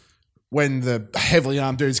 when the heavily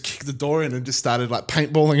armed dudes kicked the door in and just started like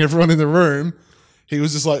paintballing everyone in the room, he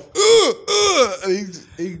was just like, and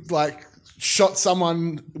he like shot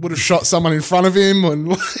someone, would have shot someone in front of him,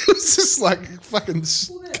 and it was just like fucking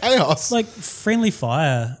chaos. Like friendly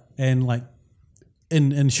fire and like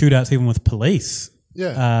in shootouts even with police.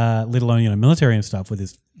 Yeah. Let alone, military and stuff where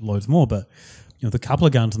there's loads more, but with a couple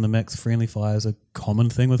of guns in the mix, friendly fire is a common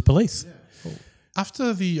thing with police. Yeah. Cool.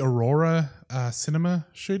 After the Aurora cinema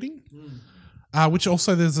shooting, which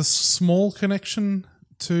also there's a small connection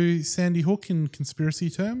to Sandy Hook in conspiracy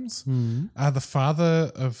terms. The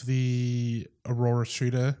father of the Aurora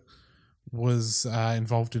shooter was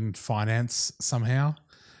involved in finance somehow,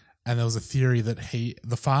 and there was a theory that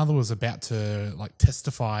the father was about to like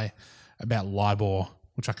testify about LIBOR,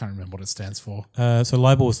 which I can't remember what it stands for. So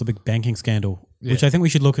LIBOR was the big banking scandal, which I think we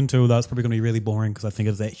should look into. That's probably going to be really boring because I think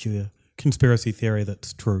it's actually a conspiracy theory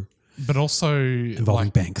that's true. But also involving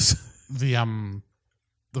banks. The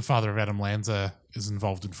father of Adam Lanza is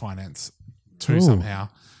involved in finance too somehow.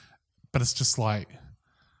 But it's just like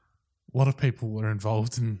a lot of people are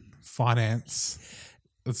involved in finance.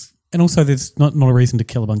 And also there's not a reason to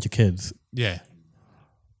kill a bunch of kids. Yeah.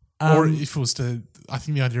 Or if it was to, I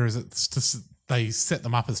think the idea is they set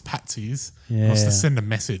them up as patsies. Yeah. It was to send a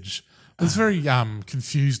message. It's a very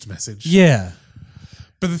confused message. Yeah.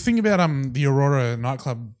 But the thing about the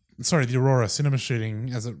Aurora cinema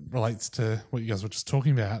shooting as it relates to what you guys were just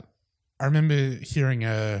talking about, I remember hearing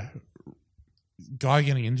a guy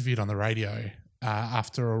getting interviewed on the radio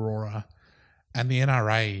after Aurora, and the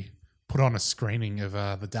NRA put on a screening of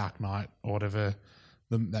The Dark Knight or whatever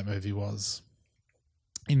that movie was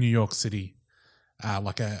in New York City,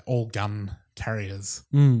 like a all gun carriers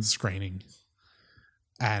screening.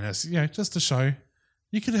 And it's, just to show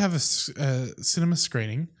you could have a cinema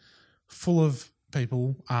screening full of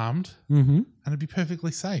people armed and it'd be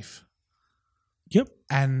perfectly safe. Yep.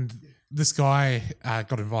 And this guy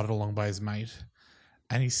got invited along by his mate,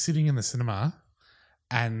 and he's sitting in the cinema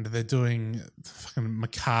and they're doing fucking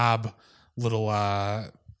macabre little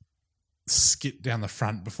skit down the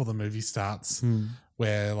front before the movie starts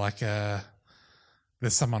where like there's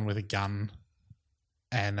someone with a gun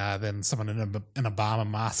and then someone in an Obama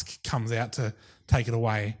mask comes out to take it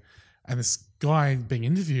away, and this guy being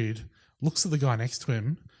interviewed looks at the guy next to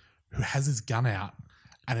him who has his gun out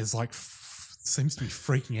and is like seems to be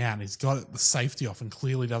freaking out, and he's got the safety off and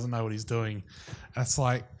clearly doesn't know what he's doing. And it's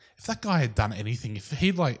like, if that guy had done anything,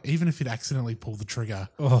 even if he'd accidentally pulled the trigger,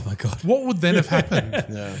 oh my God, what would then have happened?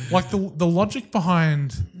 Like the logic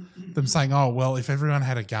behind them saying, oh, well, if everyone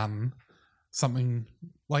had a gun, something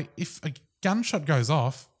like if a gunshot goes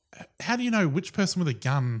off, how do you know which person with a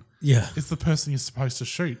gun is the person you're supposed to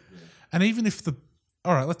shoot? And even if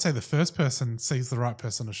all right, let's say the first person sees the right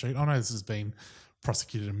person to shoot. I know this has been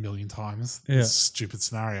prosecuted a million times. Yeah. It's a stupid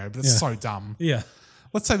scenario, but it's so dumb. Yeah.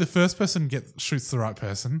 Let's say the first person shoots the right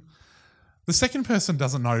person. The second person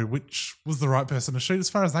doesn't know which was the right person to shoot. As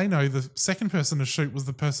far as they know, the second person to shoot was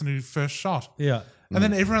the person who first shot. Yeah. And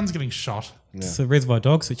then everyone's getting shot. It's a Reservoir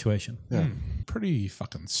Dogs situation. Yeah. Pretty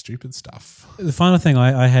fucking stupid stuff. The final thing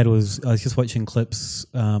I had was I was just watching clips,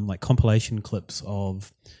 like compilation clips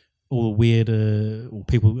of all the weird, or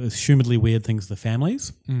people assumedly weird things of the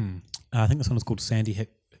families. I think this one was called Sandy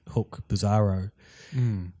Hook Bizarro.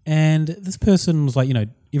 And this person was like,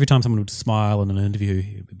 every time someone would smile in an interview,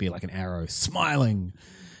 it would be like an arrow smiling.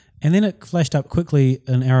 And then it flashed up quickly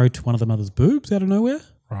an arrow to one of the mother's boobs out of nowhere.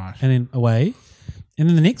 Right. And then away. And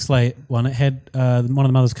then the next one, it had one of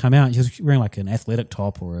the mothers come out. And she was wearing like an athletic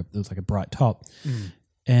top it was like a bright top.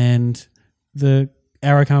 And the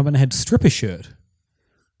arrow came up and it had stripper shirt.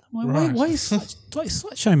 I'm like, why are you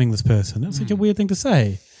slut shaming this person? That's such a weird thing to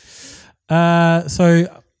say.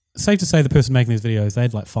 So safe to say the person making these videos, they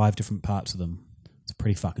had like 5 different parts of them. It's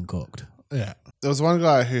pretty fucking cooked. Yeah. There was one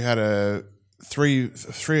guy who had there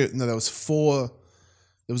was 4.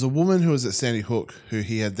 There was a woman who was at Sandy Hook who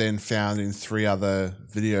he had then found in 3 other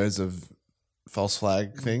videos of false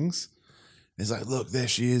flag things. He's like, look, there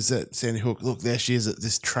she is at Sandy Hook. Look, there she is at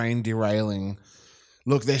this train derailing.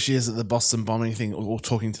 Look, there she is at the Boston bombing thing, all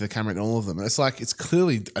talking to the camera in all of them. And it's like, it's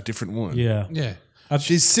clearly a different woman. Yeah. Yeah.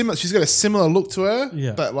 She's similar. She's got a similar look to her,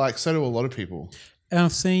 Yeah. but like so do a lot of people. And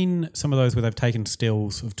I've seen some of those where they've taken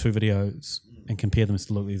stills of 2 videos and compared them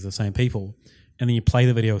to look like the same people. And then you play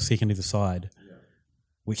the video a second either side,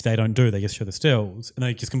 which they don't do. They just show the stills and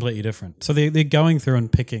they're just completely different. So they're going through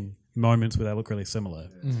and picking moments where they look really similar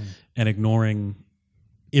and ignoring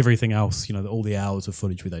everything else, all the hours of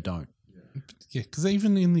footage where they don't. Yeah, because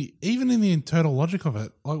even in the internal logic of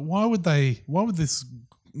it, like why would this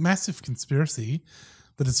massive conspiracy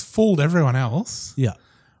that has fooled everyone else? Yeah.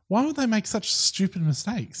 Why would they make such stupid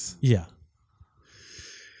mistakes? Yeah.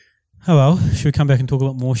 Oh well, should we come back and talk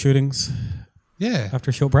about more shootings? Yeah.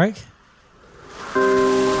 After a short break?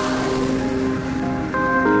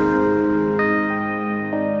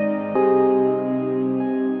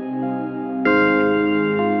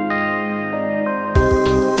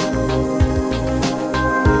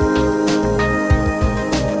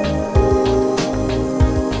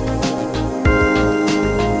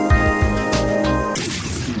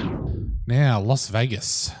 Las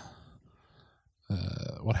Vegas.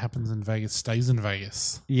 What happens in Vegas stays in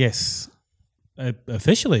Vegas. Yes.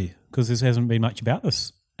 Officially, because there hasn't been much about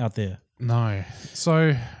this out there. No.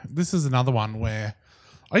 So this is another one where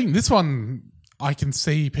I think this one I can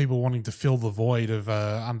see people wanting to fill the void of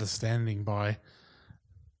understanding by,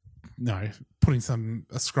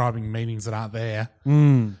 ascribing meanings that aren't there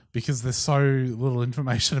because there's so little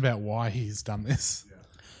information about why he's done this.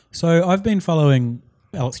 So I've been following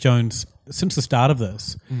Alex Jones since the start of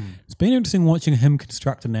this. It's been interesting watching him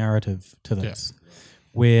construct a narrative to this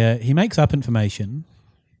where he makes up information,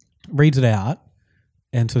 reads it out,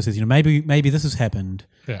 and so says, maybe this has happened.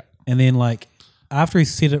 Yeah. And then after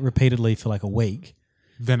he's said it repeatedly for a week,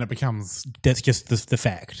 then it becomes... That's just the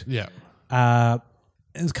fact. Yeah.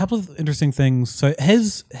 There's a couple of interesting things. So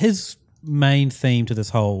his main theme to this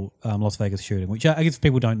whole Las Vegas shooting, which I guess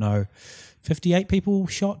people don't know, 58 people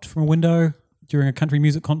shot from a window during a country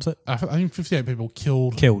music concert. I think 58 people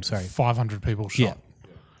killed. 500 people shot.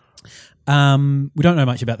 Yeah. We don't know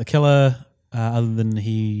much about the killer other than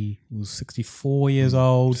he was 64 years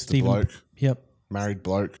old. Just a bloke. Yep. Married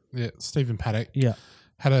bloke. Yeah, Stephen Paddock. Yeah.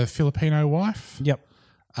 Had a Filipino wife. Yep.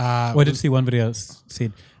 I did see one video that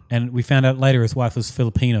said, and we found out later his wife was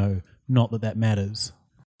Filipino, not that matters.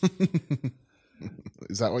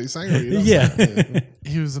 Is that what you're saying? Yeah.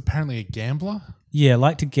 He was apparently a gambler. Yeah,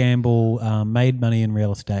 liked to gamble, made money in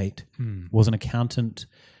real estate, was an accountant,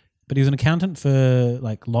 but he was an accountant for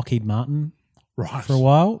Lockheed Martin for a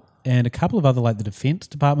while and a couple of other the defense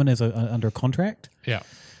department as under a contract. Yeah.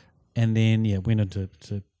 And then, went into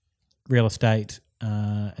real estate,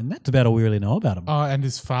 and that's about all we really know about him. Oh, and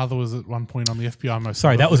his father was at one point on the FBI most.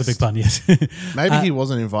 Sorry, that was a big pun, yes. Maybe he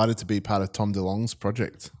wasn't invited to be part of Tom DeLonge's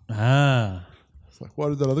project. It's why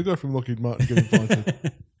did that other guy from Lockheed Martin get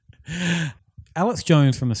invited? Alex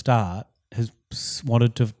Jones from the start has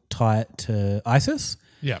wanted to tie it to ISIS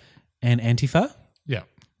and Antifa. Yeah.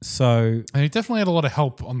 So... And he definitely had a lot of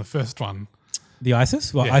help on the first one. The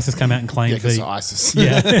ISIS? Well, ISIS came out and claimed ISIS.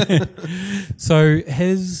 Yeah. So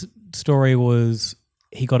his story was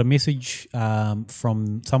he got a message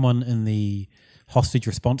from someone in the hostage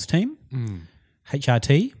response team,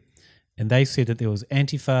 HRT, and they said that there was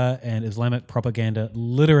Antifa and Islamic propaganda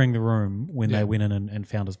littering the room when they went in and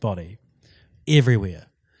found his body. Everywhere.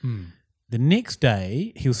 The next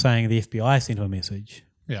day, he was saying the FBI sent him a message.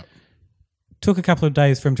 Yeah. Took a couple of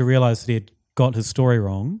days for him to realise that he had got his story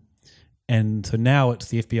wrong. And so now it's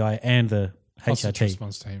the FBI and the HRT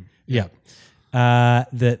response team. Yeah.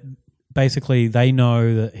 That basically they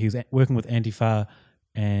know that he's working with Antifa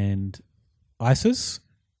and ISIS,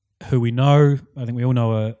 who we know, I think we all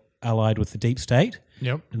know, are allied with the deep state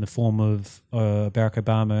in the form of Barack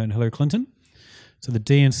Obama and Hillary Clinton. So the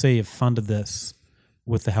DNC have funded this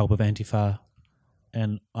with the help of Antifa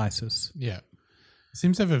and ISIS. Yeah.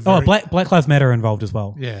 Seems to have a very... Black Lives Matter are involved as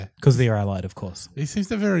well. Yeah. Because they're allied, of course. He seems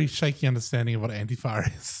to have a very shaky understanding of what Antifa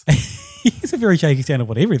is. He's a very shaky understanding of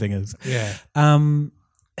what everything is. Yeah.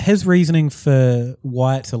 His reasoning for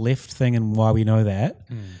why it's a left thing and why we know that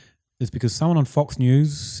is because someone on Fox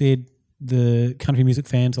News said the country music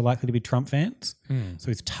fans are likely to be Trump fans. So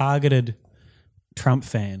he's targeted Trump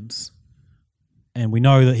fans. And we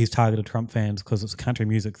know that he's targeted Trump fans because it's a country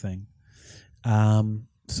music thing.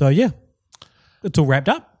 So, yeah. It's all wrapped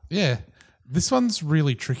up. Yeah. This one's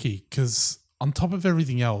really tricky because on top of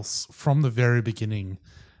everything else, from the very beginning,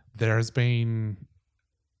 there has been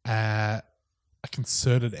a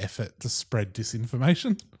concerted effort to spread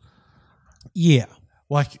disinformation. Yeah.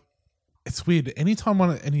 It's weird. Anytime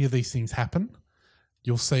any of these things happen,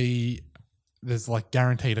 you'll see there's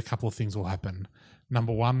guaranteed a couple of things will happen.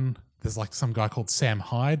 Number one, there's some guy called Sam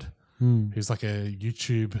Hyde, who's a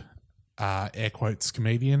YouTube air quotes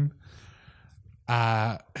comedian.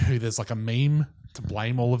 Who there's a meme to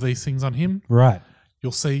blame all of these things on him. Right.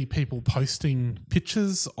 You'll see people posting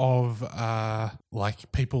pictures of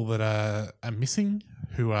people that are missing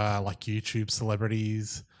who are YouTube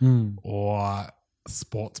celebrities or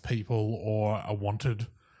sports people or are wanted.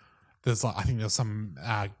 There's I think there's some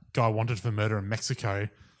guy wanted for murder in Mexico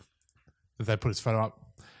that they put his photo up.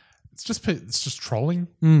 It's just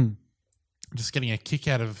trolling. Just getting a kick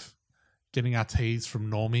out of getting our teas from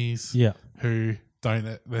normies who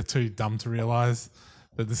they're too dumb to realise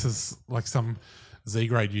that this is some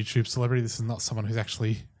Z-grade YouTube celebrity. This is not someone who's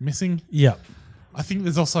actually missing. Yeah. I think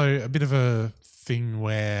there's also a bit of a thing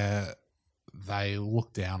where they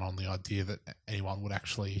look down on the idea that anyone would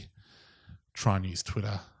actually try and use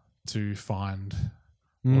Twitter to find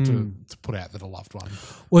or to put out that a loved one.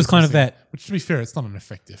 Well, it's kind of that. Which, to be fair, it's not an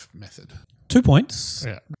effective method. 2 points.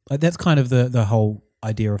 Yeah. That's kind of the whole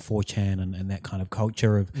idea of 4chan and that kind of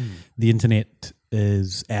culture of the internet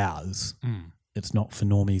is ours. It's not for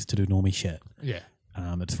normies to do normie shit. Yeah.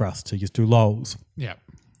 It's for us to just do lols. Yeah.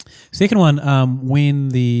 Second one, when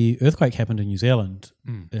the earthquake happened in New Zealand,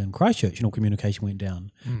 in Christchurch, and all communication went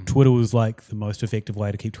down, Twitter was like the most effective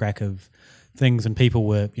way to keep track of things, and people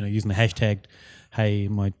were, using the hashtag, hey,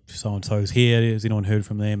 my so-and-so's here, has anyone heard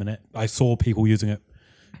from them? And I saw people using it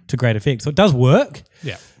to great effect. So it does work.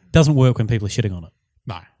 Yeah. It doesn't work when people are shitting on it.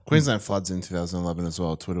 No. Queensland floods in 2011 as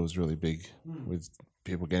well. Twitter was really big with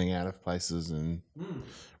people getting out of places, and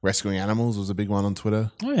rescuing animals was a big one on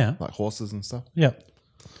Twitter. Oh, yeah. Like horses and stuff. Yep.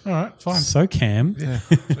 All right, fine. So Cam. Yeah,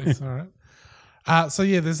 please, all right. So,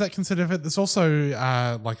 there's that considered of it. There's also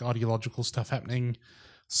like ideological stuff happening.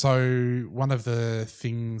 So one of the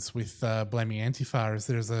things with blaming Antifa is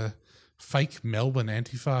there's a fake Melbourne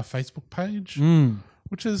Antifa Facebook page,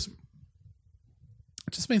 which is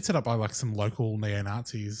just been set up by like some local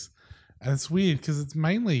neo-Nazis. And it's weird because it's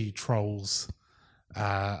mainly trolls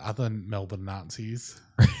other Melbourne Nazis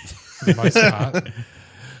for the most part.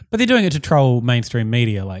 But they're doing it to troll mainstream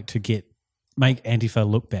media, like to make Antifa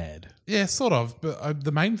look bad. Yeah, sort of. But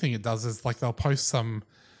the main thing it does is like they'll post some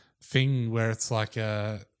thing where it's like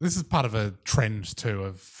this is part of a trend too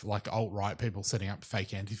of like alt-right people setting up fake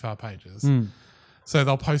Antifa pages. So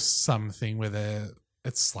they'll post something where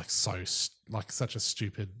it's like such a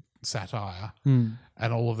stupid satire,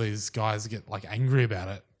 and all of these guys get like angry about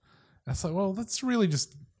it. And it's like, well, that's really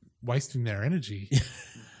just wasting their energy.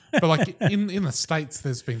 But like in the States,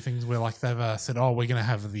 there's been things where like they've said, oh, we're going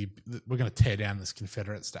to tear down this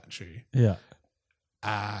Confederate statue. Yeah.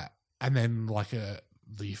 And then like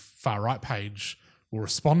the far right page will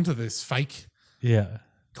respond to this fake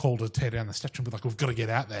call to tear down the statue and be like, we've got to get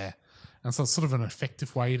out there. And so it's sort of an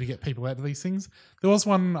effective way to get people out of these things. There was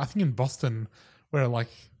one, I think in Boston, where like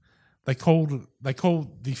they called the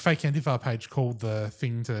fake Antifa page called the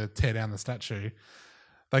thing to tear down the statue.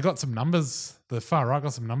 They got some numbers. The far right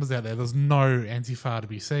got some numbers out there. There's no Antifa to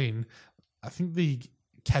be seen. I think the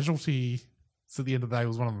casualty at the end of the day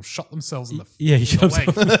was one of them shot themselves in the he shot leg.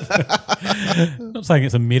 Not saying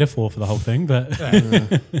it's a metaphor for the whole thing, but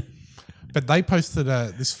but they posted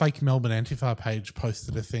this fake Melbourne Antifa page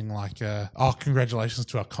posted a thing like, congratulations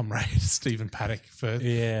to our comrade Stephen Paddock for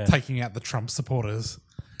taking out the Trump supporters.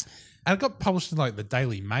 And it got published in like the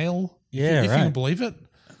Daily Mail. If you can believe it.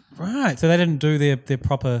 Right, so they didn't do their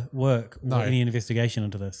proper work or any investigation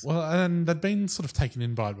into this. Well, and they'd been sort of taken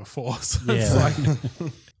in by it before. So it's like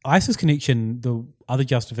ISIS connection, the other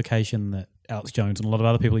justification that Alex Jones and a lot of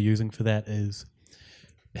other people are using for that is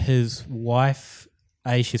his wife,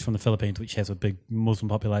 she's from the Philippines, which has a big Muslim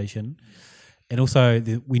population. And also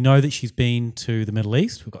we know that she's been to the Middle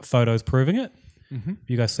East. We've got photos proving it. Have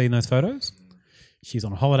you guys seen those photos? She's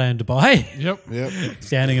on holiday in Dubai. Yep.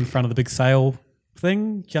 Standing in front of the big sail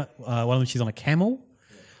thing. One of them, she's on a camel.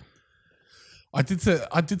 I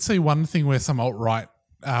did see one thing where some alt-right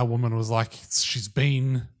woman was like, she's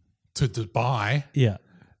been to Dubai. Yeah.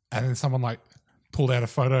 And then someone like pulled out a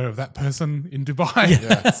photo of that person in Dubai.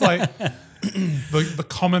 Yeah. It's like the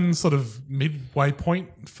common sort of midway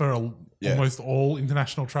point for almost all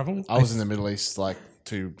international travel. I was in the Middle East like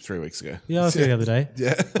 2-3 weeks ago. Yeah, I was there the other day.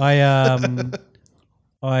 Yeah.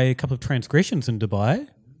 I a couple of transgressions in Dubai.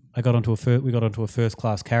 We got onto a first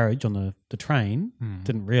class carriage on the train.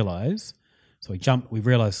 Didn't realise, so we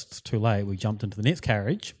realised it's too late. We jumped into the next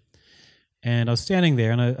carriage, and I was standing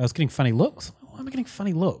there, and I was getting funny looks. Why am I getting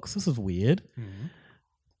funny looks? This is weird.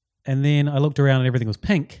 And then I looked around, and everything was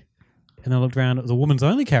pink. And then I looked around, it was a women's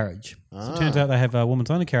only carriage. So it turns out they have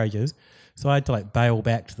women's only carriages. So I had to like bail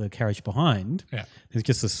back to the carriage behind. Yeah. There's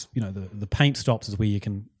just this, the paint stops is where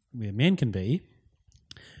men can be.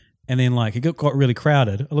 And then like it got really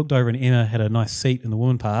crowded. I looked over and Emma had a nice seat in the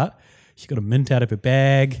woman part. She got a mint out of her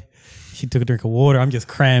bag. She took a drink of water. I'm just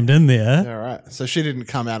crammed in there. All right. So she didn't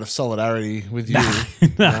come out of solidarity with you.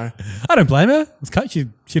 No. I don't blame her. She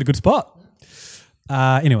had a good spot.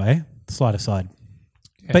 Anyway, slight aside.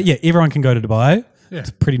 Yeah. But yeah, everyone can go to Dubai. Yeah. It's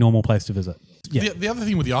a pretty normal place to visit. Yeah. The other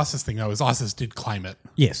thing with the ISIS thing though is ISIS did claim it.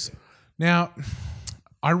 Yes. Now,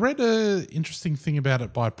 I read an interesting thing about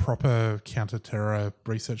it by a proper counter-terror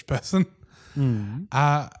research person.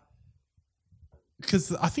 Because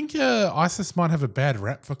I think ISIS might have a bad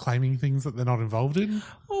rep for claiming things that they're not involved in.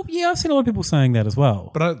 Well, yeah, I've seen a lot of people saying that as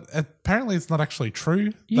well. But apparently it's not actually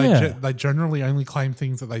true. Yeah. They generally only claim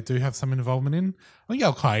things that they do have some involvement in. I think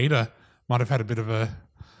Al-Qaeda might have been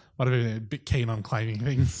a bit keen on claiming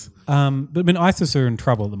things. But I mean, ISIS are in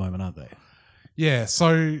trouble at the moment, aren't they? Yeah,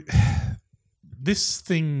 so this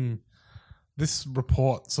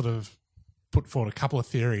report sort of put forward a couple of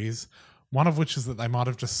theories, one of which is that they might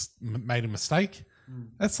have just made a mistake.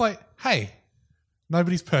 It's like, hey,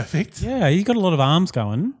 nobody's perfect. Yeah, you got a lot of arms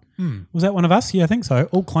going. Was that one of us? Yeah, I think so.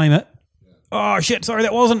 All claim it. oh shit, sorry,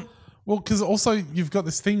 that wasn't. Well, because also you've got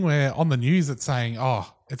this thing where on the news it's saying,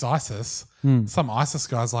 oh, it's ISIS. Some ISIS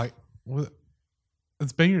guy's like, was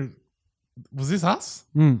this us?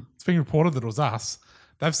 It's being reported that it was us.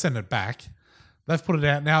 They've sent it back. They've put it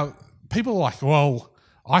out. Now, people are like, well,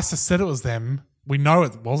 ISIS said it was them. We know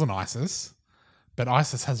it wasn't ISIS, but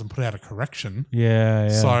ISIS hasn't put out a correction. Yeah.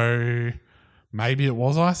 So maybe it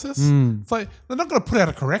was ISIS. It's like, they're not going to put out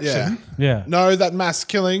a correction. Yeah. No, that mass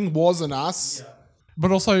killing wasn't us.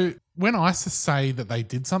 But also, when ISIS say that they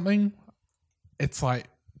did something, it's like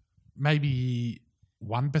maybe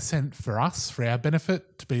 1% for us, for our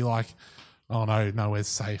benefit, to be like, oh no, nowhere's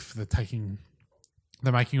safe. They're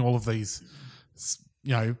making all of these,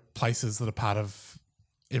 places that are part of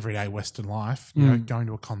everyday Western life. You know, going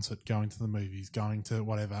to a concert, going to the movies, going to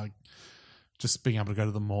whatever, just being able to go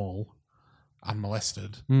to the mall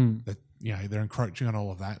unmolested. That they're encroaching on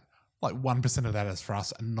all of that. Like 1% of that is for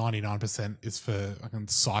us, and 99% is for fucking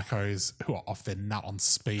psychos who are off their nut on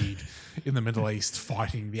speed in the Middle East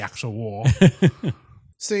fighting the actual war.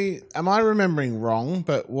 See, am I remembering wrong?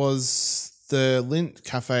 But was the Lint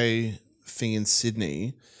Cafe thing in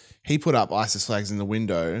Sydney? He put up ISIS flags in the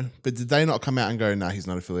window, but did they not come out and go, "No, he's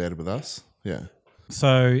not affiliated with us"? Yeah.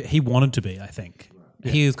 So he wanted to be, I think.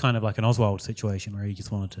 Yeah. He was kind of like an Oswald situation where he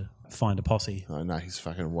just wanted to find a posse. Oh no, he's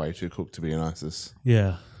fucking way too cooked to be in ISIS.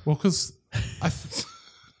 Yeah. Well, because I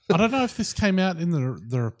don't know if this came out in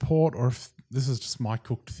the report or if this is just my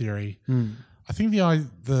cooked theory. I think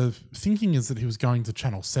the thinking is that he was going to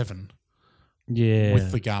Channel 7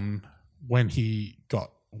 with the gun when he got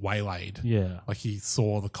waylaid. Yeah. Like he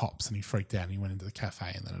saw the cops and he freaked out and he went into the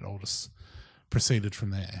cafe and then it all just proceeded from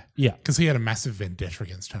there. Yeah. Because he had a massive vendetta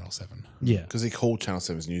against Channel 7. Yeah. Because he called Channel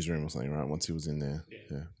 7's newsroom or something, right, once he was in there.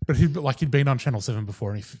 Yeah. But he'd been on Channel 7 before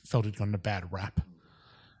and he felt he'd gotten a bad rap.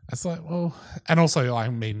 It's like, well, and also, I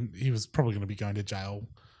mean, he was probably going to be going to jail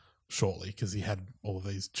shortly because he had all of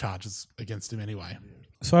these charges against him anyway.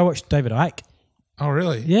 So I watched David Icke. Oh,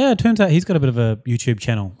 really? Yeah, it turns out he's got a bit of a YouTube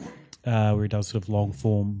channel where he does sort of long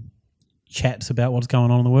form chats about what's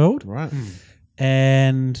going on in the world. Right.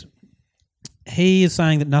 And he is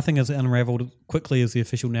saying that nothing has unraveled quickly as the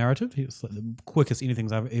official narrative. It's like the quickest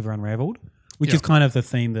anything's ever unraveled, which is kind of the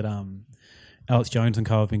theme that Alex Jones and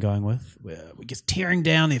co have been going with. Where we're just tearing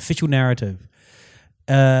down the official narrative.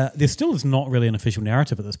 There still is not really an official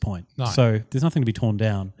narrative at this point. No. So there's nothing to be torn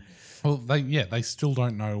down. Well, they still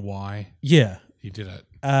don't know why he did it.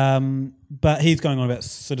 But he's going on about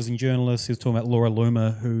citizen journalists. He was talking about Laura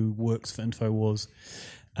Loomer, who works for InfoWars.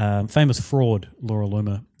 Famous fraud, Laura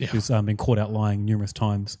Loomer, who's been caught out lying numerous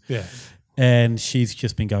times. Yeah. And she's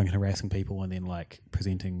just been going and harassing people and then like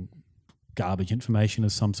presenting garbage information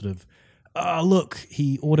as some sort of, oh, look,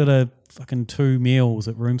 he ordered a fucking 2 meals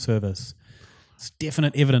at room service. It's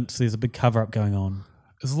definite evidence there's a big cover-up going on.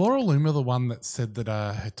 Is Laura Loomer the one that said that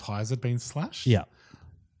her tyres had been slashed? Yeah.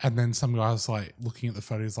 And then some guy was like looking at the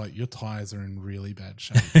photos like, your tyres are in really bad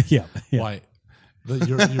shape. Yeah. Like,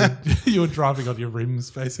 you were driving on your rims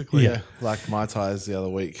basically. Yeah, like my tyres the other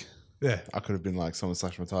week. Yeah. I could have been like, someone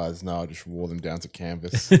slashed my tyres. No, I just wore them down to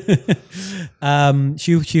canvas.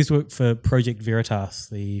 She used to work for Project Veritas,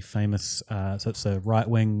 the famous, so it's a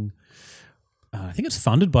right-wing, I think it's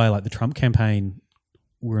funded by like the Trump campaign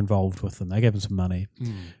were involved with them. They gave them some money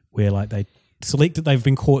where like they've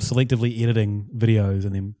been caught selectively editing videos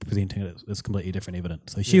and then presenting it as completely different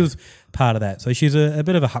evidence. So she was part of that. So she's a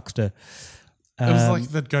bit of a huckster. It was like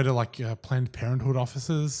they'd go to like Planned Parenthood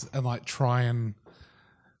offices and like try and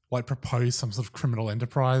like propose some sort of criminal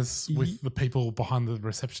enterprise with the people behind the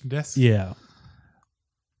reception desk. Yeah.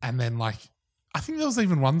 And then like, I think there was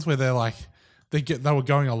even ones where they're like, they were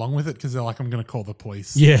going along with it because they're like, I'm going to call the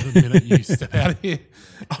police the minute you step out of here.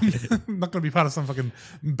 I'm not going to be part of some fucking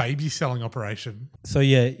baby selling operation. So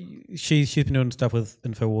yeah, she's been doing stuff with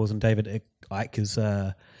InfoWars, and David Icke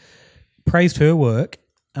has praised her work.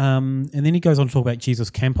 And then he goes on to talk about Jesus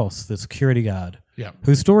Campos, the security guard,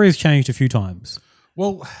 whose story has changed a few times.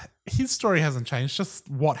 Well, his story hasn't changed, just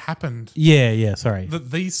what happened. Yeah, sorry.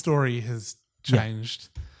 The story has changed.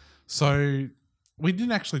 Yeah. So we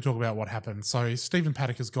didn't actually talk about what happened. So Stephen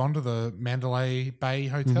Paddock has gone to the Mandalay Bay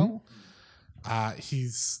Hotel.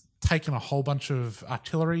 He's taken a whole bunch of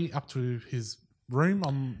artillery up to his room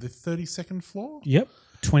on the 32nd floor. Yep,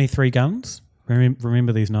 23 guns.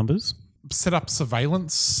 Remember these numbers. Set up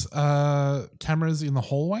surveillance cameras in the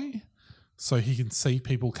hallway so he can see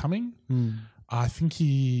people coming. I think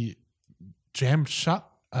he jammed shut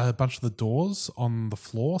a bunch of the doors on the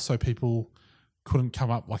floor so people couldn't come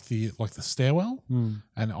up like the stairwell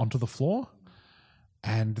and onto the floor.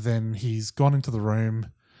 And then he's gone into the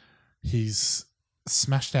room. He's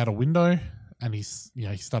smashed out a window and he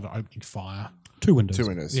started opening fire. Two windows.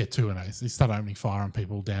 Yeah, 2 windows. He started opening fire on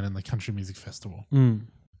people down in the country music festival. And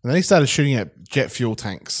then he started shooting at jet fuel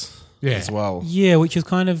tanks as well. Yeah, which is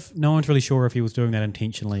kind of, no one's really sure if he was doing that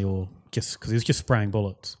intentionally or just because he was just spraying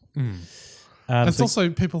bullets. It's also,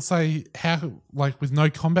 people say, how, like with no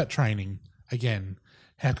combat training, again,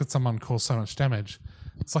 how could someone cause so much damage?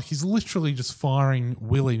 It's like he's literally just firing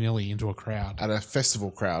willy-nilly into a crowd. At a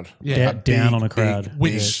festival crowd. Yeah. Down on a crowd.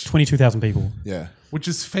 Which 22,000 people. Yeah. Which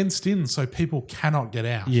is fenced in so people cannot get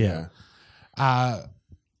out. Yeah. At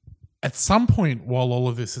some point while all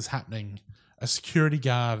of this is happening, a security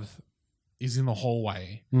guard is in the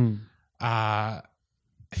hallway. I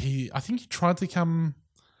think he tried to come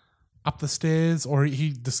up the stairs, or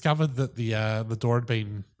he discovered that the door had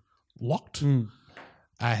been locked.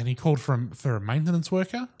 And he called for a maintenance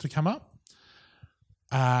worker to come up.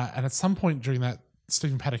 And at some point during that,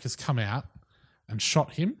 Stephen Paddock has come out and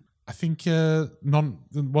shot him. I think it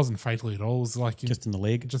wasn't fatally at all. It was like just in the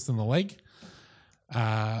leg. Just in the leg.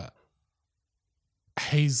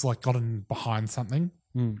 He's like gotten behind something.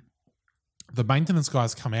 The maintenance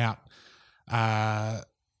guys come out.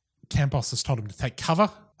 Campos has told him to take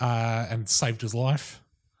cover and saved his life.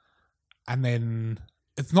 And then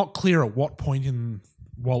it's not clear at what point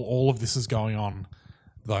while all of this is going on,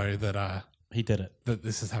 though, that he did it. That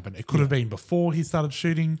this has happened. It could have been before he started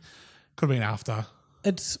shooting. Could have been after.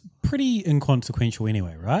 It's pretty inconsequential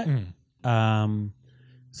anyway, right?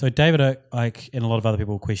 So David Icke and a lot of other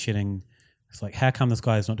people were questioning, it's like, how come this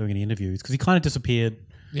guy is not doing any interviews? Because he kind of disappeared.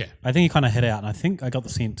 Yeah. I think he kind of hid out, and I think I got the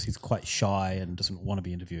sense he's quite shy and doesn't want to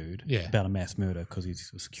be interviewed about a mass murder because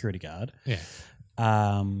he's a security guard. Yeah.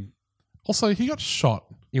 Also, he got shot.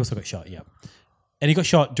 He also got shot, yeah. And he got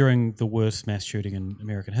shot during the worst mass shooting in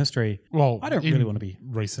American history. Well, I don't really want to be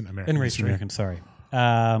recent American recent American. Sorry.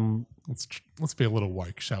 Let's be a little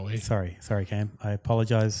woke, shall we? Sorry, Cam. I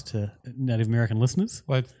apologise to Native American listeners.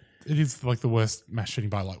 Like, it is like the worst mass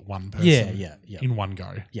shooting by like one person. Yeah. In one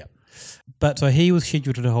go. Yeah. But so he was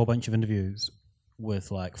scheduled to do a whole bunch of interviews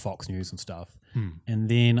with like Fox News and stuff. And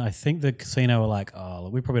then I think the casino were like, oh,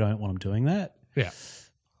 we probably don't want him doing that. Yeah.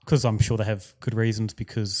 Because I'm sure they have good reasons,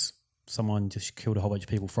 because someone just killed a whole bunch of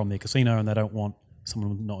people from their casino and they don't want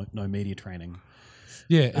someone with no media training.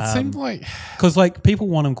 Yeah, it seemed like... Because like people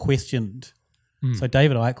want him questioned. So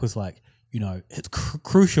David Icke was like, it's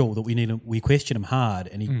crucial that we question him hard,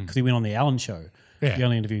 and because he went on the Ellen show. Yeah. The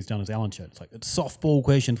only interview he's done is Ellen show. It's like, it's softball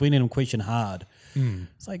questions. We need him questioned hard.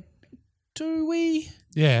 It's like, do we?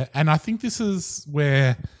 Yeah, and I think this is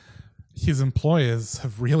where his employers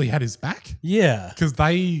have really had his back. Yeah. Because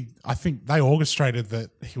I think they orchestrated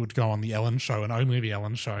that he would go on the Ellen show and only the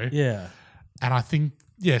Ellen show. Yeah. And I think,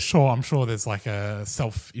 I'm sure there's like a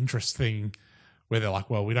self-interest thing where they're like,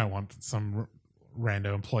 well, we don't want some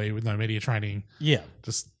rando employee with no media training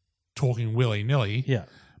just talking willy-nilly. Yeah.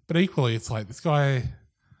 But equally, it's like this guy,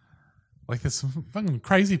 like there's some fucking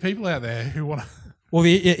crazy people out there who want to... Well,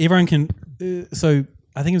 everyone can... so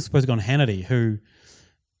I think it was supposed to go on Hannity, who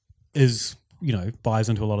is, buys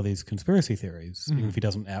into a lot of these conspiracy theories, even if he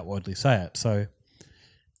doesn't outwardly say it. So,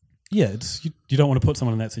 yeah, it's you don't want to put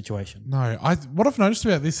someone in that situation. No. What I've noticed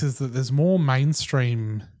about this is that there's more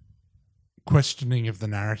mainstream questioning of the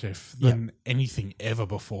narrative than anything ever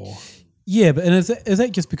before. Yeah, but is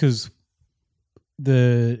that just because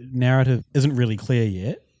the narrative isn't really clear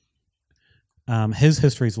yet? His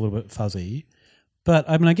history is a little bit fuzzy. But,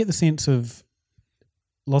 I mean, I get the sense of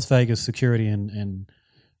Las Vegas security and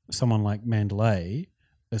someone like Mandalay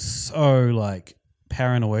is so, like,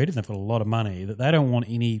 paranoid, and they've got a lot of money, that they don't want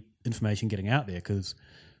any information getting out there because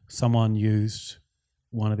someone used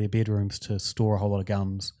one of their bedrooms to store a whole lot of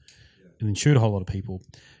guns and then shoot a whole lot of people.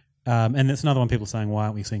 And that's another one, people saying, why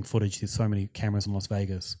aren't we seeing footage? There's so many cameras in Las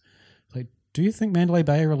Vegas. Like, do you think Mandalay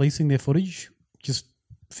Bay are releasing their footage just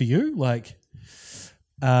for you? Like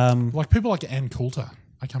people like Ann Coulter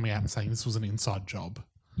are coming out and saying this was an inside job.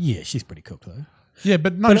 Yeah, she's pretty cooked though. Yeah,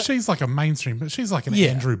 but she's like a mainstream, but she's like an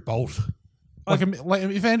Andrew Bolt. Like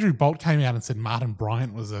if Andrew Bolt came out and said Martin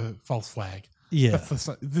Bryant was a false flag,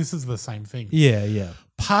 this is the same thing. Yeah.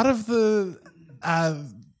 Part of the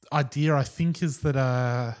idea, I think, is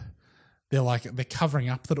that they're covering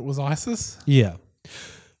up that it was ISIS. Yeah.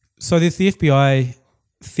 So there's the FBI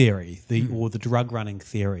theory, or the drug running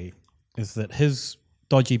theory, is that his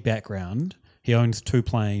dodgy background, he owns 2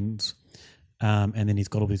 planes, and then he's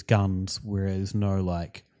got all these guns, whereas no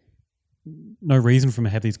reason for him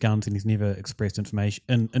to have these guns, and he's never expressed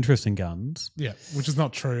interest in guns. Yeah, which is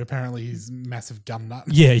not true. Apparently, he's a massive gun nut.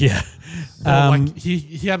 Yeah.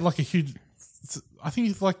 He had like a huge, I think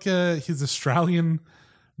he's like his Australian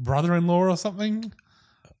brother-in-law or something.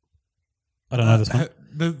 I don't know this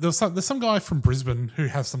one. There's some guy from Brisbane who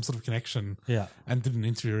has some sort of connection. Yeah. And did an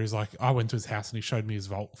interview. He's like, I went to his house and he showed me his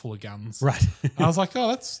vault full of guns. Right. And I was like, oh,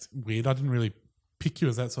 that's weird. I didn't really pick you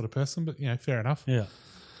as that sort of person, but fair enough. Yeah.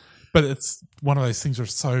 But it's one of those things where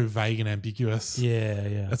it's so vague and ambiguous. Yeah,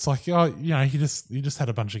 yeah. It's like, he just had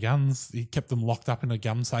a bunch of guns. He kept them locked up in a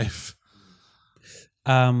gun safe.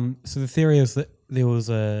 So the theory is that there was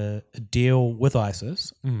a deal with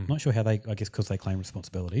ISIS. Not sure how I guess because they claim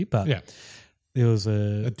responsibility, but there was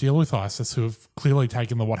a deal with ISIS who have clearly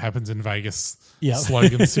taken the "what happens in Vegas" Yeah.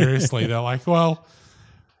 slogan seriously. They're like, well,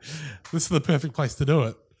 this is the perfect place to do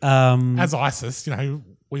it. As ISIS,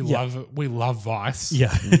 we love Vice.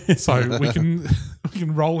 Yeah. So we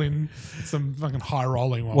can roll in some fucking high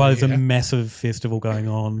rolling. Well, there's a massive festival going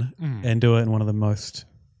on and do it in one of the most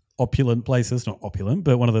opulent places, not opulent,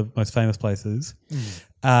 but one of the most famous places.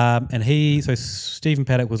 And Stephen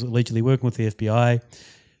Paddock was allegedly working with the FBI.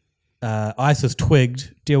 ISIS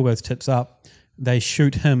twigged, deal goes tits up. They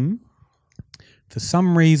shoot him. For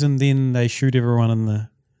some reason, then they shoot everyone in the...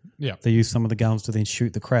 Yeah. They use some of the guns to then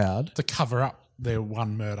shoot the crowd. To cover up their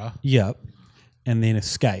one murder. Yep. And then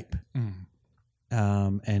escape.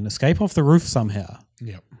 And escape off the roof somehow.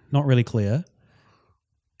 Yep. Not really clear.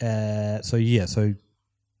 So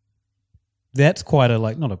that's quite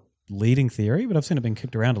not a leading theory, but I've seen it being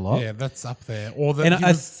kicked around a lot. Yeah, that's up there. Or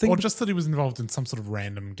just that he was involved in some sort of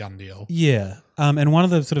random gun deal. Yeah. And one of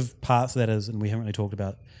the sort of parts of that is, and we haven't really talked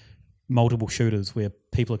about, multiple shooters where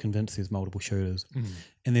people are convinced there's multiple shooters.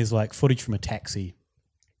 And there's footage from a taxi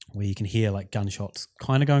where you can hear gunshots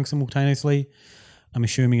kind of going simultaneously. I'm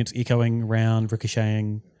assuming it's echoing around,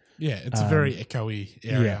 ricocheting. Yeah, it's a very echoey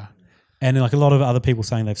area. Yeah. And then a lot of other people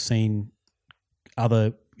saying they've seen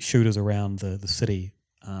other shooters around the city,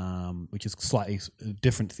 which is slightly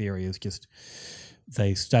different theory. Is just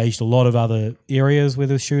they staged a lot of other areas where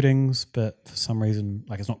there's shootings, but for some reason,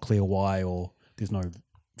 it's not clear why, or there's no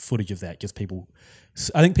footage of that. Just people.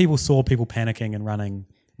 I think people saw people panicking and running.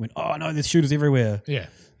 Went, oh no, there's shooters everywhere. Yeah,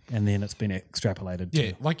 and then it's been extrapolated.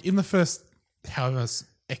 Yeah, in the first however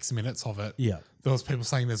X minutes of it. Yeah, there was people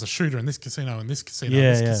saying there's a shooter in this casino, in this casino, in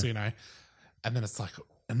this casino, and then it's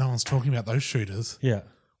and no one's talking about those shooters. Yeah.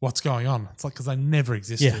 What's going on? It's because they never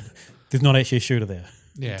existed. Yeah. There's not actually a shooter there.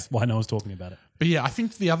 Yeah. That's why no one's talking about it. But yeah, I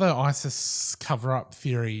think the other ISIS cover-up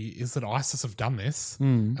theory is that ISIS have done this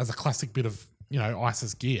as a classic bit of,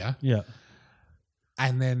 ISIS gear. Yeah.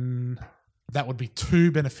 And then that would be too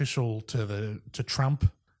beneficial to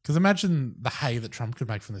Trump. Because imagine the hay that Trump could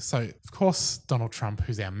make from this. So, of course, Donald Trump,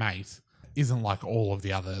 who's our mate, isn't like all of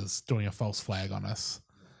the others doing a false flag on us.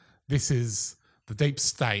 This is the deep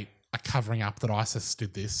state are covering up that ISIS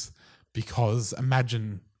did this, because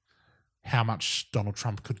imagine how much Donald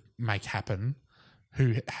Trump could make happen.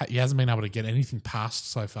 He hasn't been able to get anything passed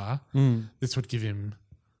so far. This would give him,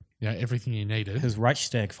 everything he needed. His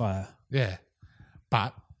Reichstag fire. Yeah,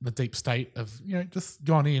 but the deep state of just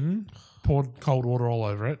gone in, poured cold water all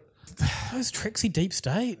over it. Those tricksy deep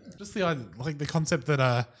state. Just the the concept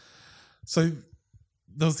that so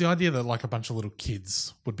there was the idea that a bunch of little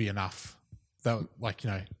kids would be enough. That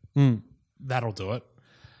that'll do it.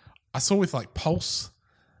 I saw with Pulse,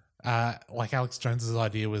 Alex Jones's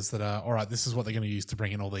idea was that all right, this is what they're going to use to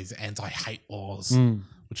bring in all these anti-hate laws,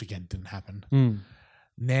 which again didn't happen.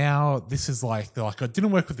 Now this is they're it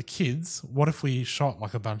didn't work with the kids. What if we shot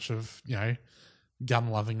a bunch of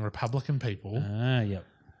gun-loving Republican people? Yep.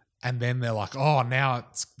 And then they're oh, now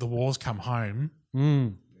it's the war's come home.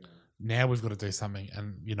 Now we've got to do something,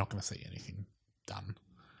 and you're not going to see anything done.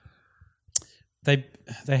 They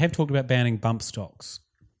have talked about banning bump stocks.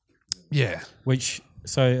 Yeah. Which,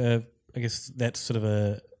 I guess that's sort of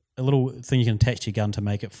a little thing you can attach to your gun to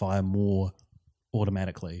make it fire more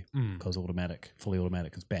automatically, because fully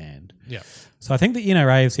automatic is banned. Yeah. So I think the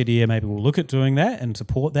NRA have said, maybe we'll look at doing that and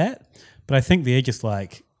support that. But I think they're just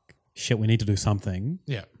shit, we need to do something.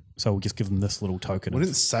 Yeah. So we'll just give them this little token.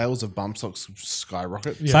 Wouldn't sales of bump stocks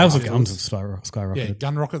skyrocket? Yeah, sales of guns have skyrocketed. Yeah,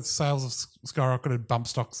 gun rockets sales have skyrocketed, bump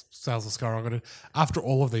stocks sales have skyrocketed. After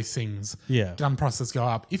all of these things, gun prices go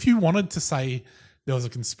up. If you wanted to say there was a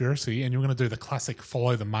conspiracy and you were going to do the classic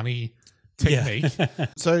follow the money technique.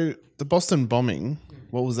 So the Boston bombing,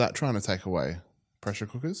 what was that trying to take away? Pressure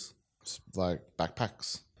cookers?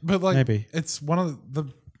 Backpacks? But maybe. It's one of the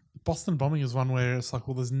Boston bombing is one where it's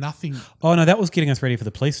there's nothing. Oh no, that was getting us ready for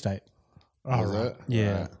the police state. Oh, was it?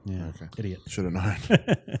 Yeah. Right. Yeah. Okay. Idiot. Should have known.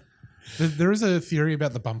 There is a theory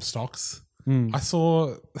about the bump stocks. I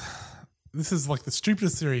saw this is the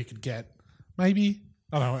stupidest theory you could get. Maybe.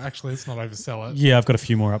 I don't know, actually let's not oversell it. Yeah, I've got a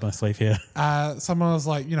few more up my sleeve here. Someone was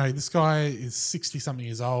this guy is 60 something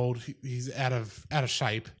years old, he's out of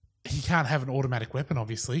shape. he can't have an automatic weapon,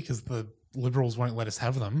 obviously, because the Liberals won't let us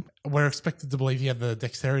have them. We're expected to believe he had the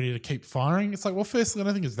dexterity to keep firing. It's like, well, firstly, I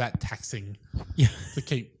don't think it's that taxing to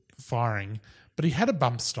keep firing. But he had a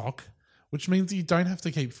bump stock, which means you don't have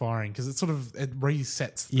to keep firing because it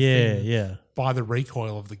resets the thing by the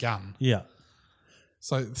recoil of the gun. Yeah.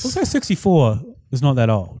 So also 64 is not that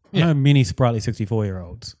old. I know many sprightly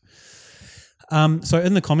 64-year-olds. So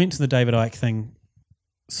in the comments of the David Icke thing,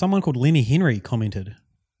 someone called Lenny Henry commented,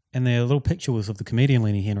 and their little picture was of the comedian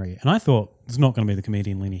Lenny Henry. And I thought, it's not going to be the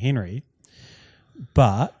comedian Lenny Henry.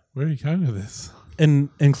 But where are you going with this? In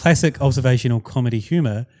classic observational comedy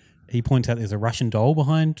humour, he points out there's a Russian doll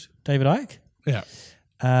behind David Icke. Yeah.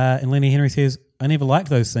 And Lenny Henry says, I never liked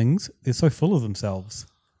those things. They're so full of themselves.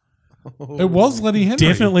 It was Lenny Henry.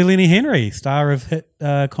 Definitely Lenny Henry, star of hit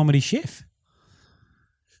comedy Chef.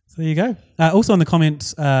 So there you go. Also in the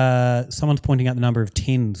comments, someone's pointing out the number of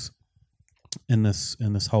 10s in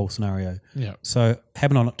this whole scenario. Yeah. So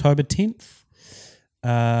happened on October 10th.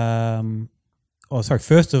 1st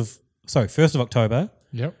of October.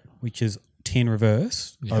 Yep. Which is 10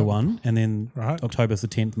 reverse, 01, and then October's the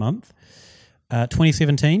 10th month.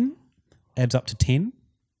 2017 adds up to 10.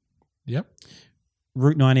 Yep.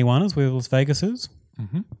 Route 91 is where Las Vegas is.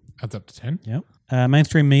 Mm-hmm. Adds up to 10. Yep.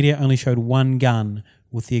 Mainstream media only showed one gun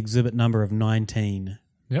with the exhibit number of 19.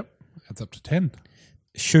 Yep. Adds up to 10.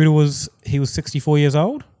 Shooter was 64 years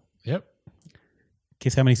old. Yep.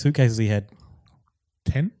 Guess how many suitcases he had?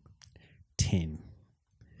 10. 10.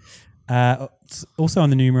 Also in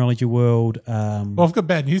the numerology world. Well, I've got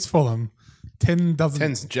bad news for them. 10 doesn't.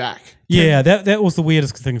 10's Jack. Yeah, that was the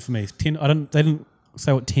weirdest thing for me. 10. They didn't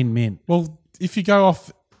say what 10 meant. Well, if you go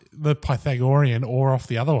off the Pythagorean or off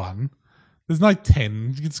the other one, there's no 10.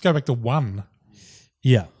 You can just go back to 1.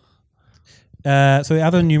 Yeah. So the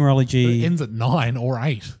other numerology... It ends at 9 or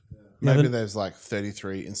 8. Maybe there's like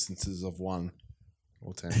 33 instances of 1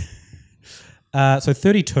 or 10. So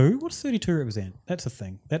 32, what does 32 represent? That's a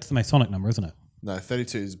thing. That's the Masonic number, isn't it? No,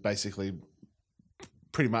 32 is basically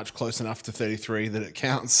pretty much close enough to 33 that it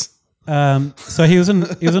counts. So he was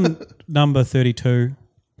in number 32,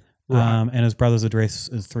 and his brother's address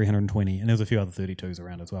is 320, and there's a few other 32s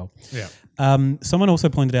around as well. Yeah. Someone also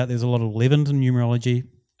pointed out there's a lot of 11s in numerology.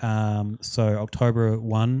 So October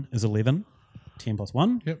 1 is 11, 10 plus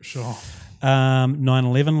 1. Yep, sure.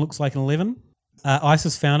 9/11 looks like an 11.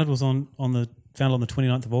 ISIS founded on the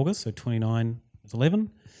 29th of August, so 29 is 11.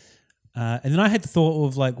 And then I had the thought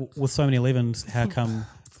of, like, with so many 11s, how come...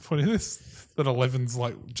 What is this? That 11's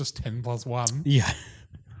like just 10 plus 1? Yeah.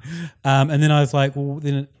 And then I was like, well,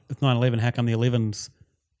 then with 9/11, how come the 11's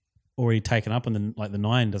already taken up and then like the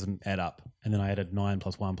 9 doesn't add up? And then I added 9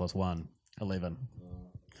 plus 1 plus 1, 11.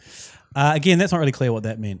 Again, that's not really clear what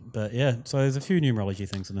that meant. But yeah, so there's a few numerology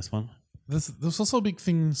things in this one. There's also a big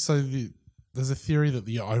thing. So there's a theory that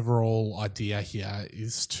the overall idea here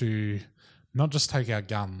is to not just take our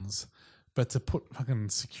guns, but to put fucking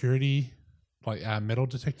security, like metal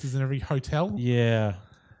detectors in every hotel. Yeah.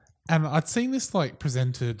 And I'd seen this like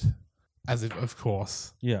presented as if, of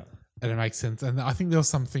course. Yeah. And it makes sense. And I think there was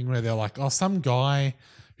something where they're like, oh, some guy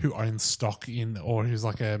who owns stock in, or who's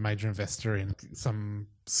like a major investor in some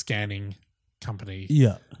scanning company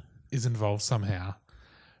is involved somehow.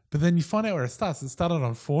 But then you find out where it starts. It started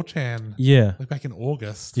on 4chan like back in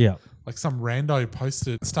August. Yeah. Like some rando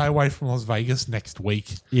posted, stay away from Las Vegas next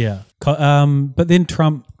week. Yeah. But then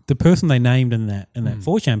Trump, the person they named in that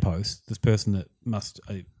 4chan post, this person that must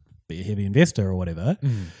be a heavy investor or whatever,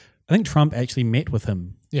 I think Trump actually met with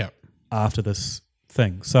him after this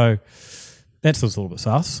thing. So that's just a little bit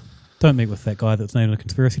sus. Don't meet with that guy that's named a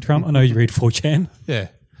conspiracy Trump. I know you read 4chan. Yeah.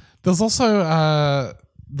 There's also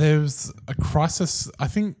there's a crisis. I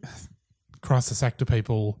think crisis actor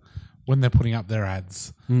people, when they're putting up their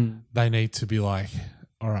ads, they need to be like,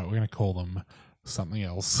 all right, we're going to call them something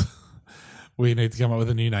else. We need to come up with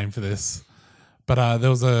a new name for this. But there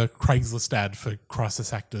was a Craigslist ad for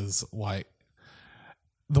crisis actors. Like,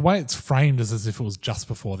 the way it's framed is as if it was just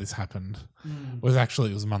before this happened. It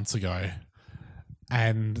was months ago.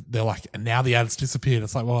 And they're like, and now the ads disappeared.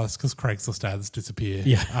 It's like, well, it's because Craigslist ads disappear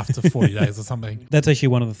after 40 days or something. That's actually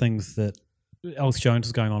one of the things that Alex Jones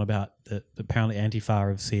is going on about, that apparently Antifa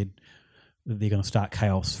have said that they're going to start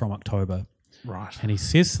chaos from October. Right. And he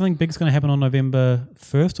says something big's going to happen on November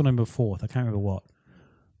 1st or November 4th. I can't remember what.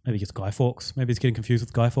 Maybe it's Guy Fawkes. Maybe he's getting confused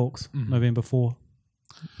with Guy Fawkes. November 4.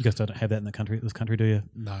 You guys don't have that in this country, do you?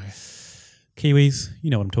 No. Kiwis,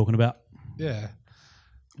 you know what I'm talking about. Yeah.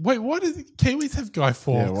 Wait, why do Kiwis have Guy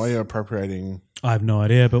Fawkes? Yeah, why are you appropriating I have no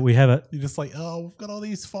idea, but we have it. You're just like, oh, we've got all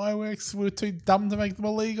these fireworks. We're too dumb to make them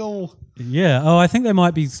illegal. Yeah. Oh, I think they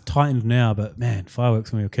might be tightened now, but man,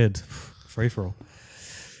 fireworks when we were kids, free for all.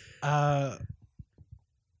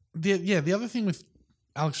 The other thing with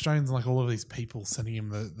Alex Jones and like all of these people sending him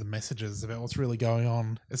the messages about what's really going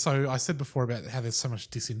on. So I said before about how there's so much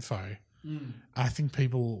disinfo. I think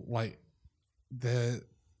people like they're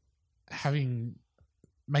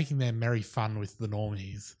making their merry fun with the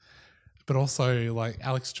normies, but also like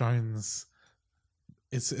Alex Jones.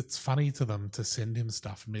 It's funny to them to send him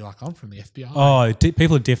stuff and be like, I'm from the FBI. Oh,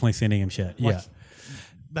 people are definitely sending him shit. Like, yeah.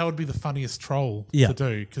 That would be the funniest troll to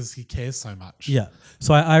do because he cares so much. Yeah.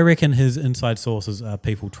 So I reckon his inside sources are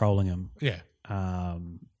people trolling him. Yeah.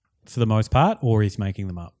 For the most part, or he's making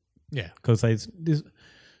them up. Yeah. Because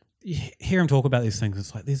you hear him talk about these things,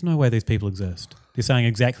 it's like, there's no way these people exist. They're saying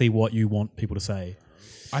exactly what you want people to say.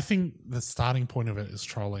 I think the starting point of it is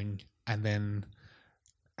trolling, and then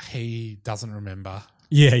he doesn't remember.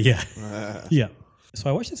 Yeah. Yeah. So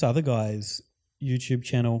I watched this other guy's YouTube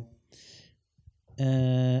channel.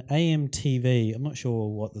 AMTV. I'm not sure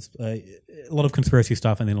what this. A lot of conspiracy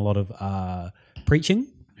stuff, and then a lot of preaching.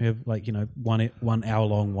 We have 1 hour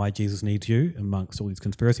long "Why Jesus Needs You" amongst all these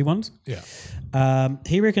conspiracy ones. Yeah.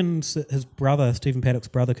 He reckons that his brother, Stephen Paddock's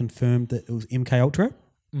brother, confirmed that it was MK Ultra,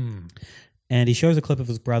 and he shows a clip of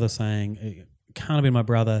his brother saying, "It can't have been my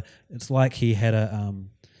brother. It's like he had a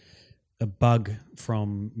bug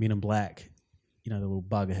from Men in Black." You know, the little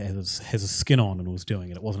bug has a skin on and was doing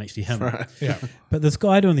it. It wasn't actually him. Right. Yeah. But this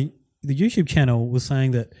guy doing the YouTube channel was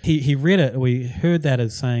saying that he read it. We heard that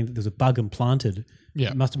as saying that there's a bug implanted. Yeah.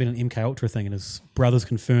 It must have been an MK Ultra thing, and his brothers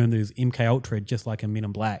confirmed there's MK Ultra just like in Men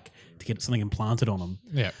in Black to get something implanted on him.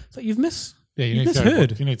 Yeah. So you've misheard.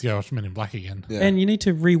 You need to go watch Men in Black again. Yeah. And you need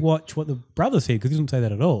to rewatch what the brother said because he didn't say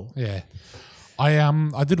that at all. Yeah.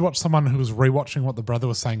 I did watch someone who was rewatching what the brother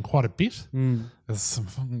was saying quite a bit. There's some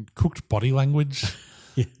fucking cooked body language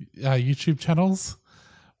YouTube channels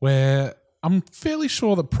where I'm fairly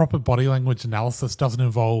sure that proper body language analysis doesn't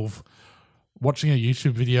involve watching a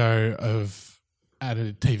YouTube video at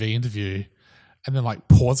a TV interview and then like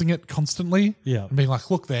pausing it constantly and being like,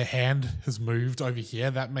 look, their hand has moved over here.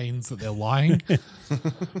 That means that they're lying.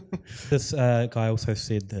 This guy also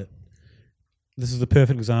said that this is the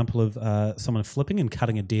perfect example of someone flipping and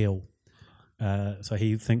cutting a deal. So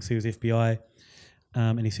he thinks he was FBI,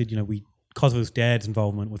 and he said, because of his dad's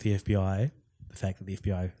involvement with the FBI, the fact that the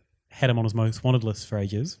FBI had him on his most wanted list for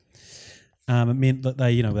ages, it meant that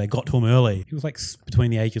they got to him early. He was like between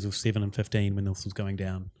the ages of 7 and 15 when this was going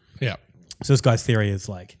down. Yeah. So this guy's theory is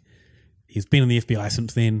like he's been in the FBI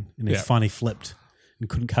since then, and he's finally flipped and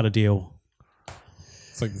couldn't cut a deal.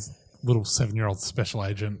 It's like this little 7-year-old special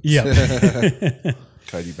agent. Yeah.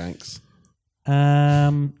 Cody Banks. The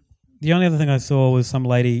only other thing I saw was some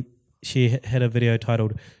lady, she had a video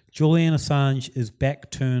titled "Julian Assange is back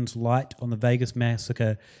turns light on the Vegas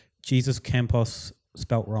massacre. Jesus Campos,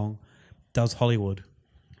 spelt wrong, does Hollywood."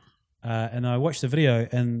 And I watched the video,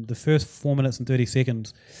 and the first 4 minutes and 30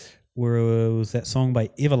 seconds was that song by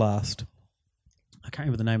Everlast. I can't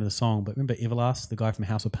remember the name of the song, but remember Everlast, the guy from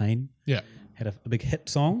House of Pain? Yeah. Had a big hit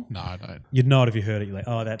song. No, I don't. You'd know it if you heard it. You're like,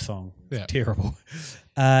 oh, that song. Yeah. It's terrible.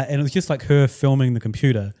 And it was just like her filming the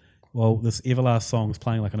computer while this Everlast song was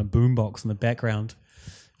playing like on a boombox in the background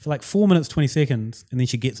for like 4 minutes, 20 seconds. And then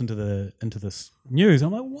she gets into this news.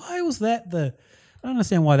 I'm like, why was that I don't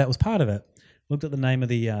understand why that was part of it. Looked at the name of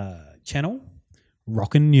the channel,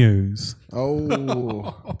 Rockin' News.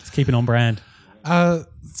 Oh. Just keeping on brand.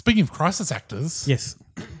 Speaking of crisis actors. Yes.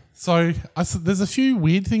 So there's a few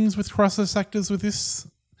weird things with crisis actors with this.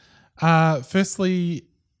 Firstly,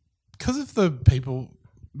 because of the people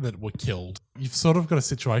that were killed, you've sort of got a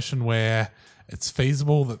situation where it's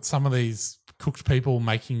feasible that some of these cooked people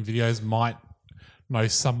making videos might know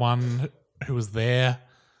someone who was there,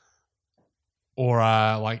 or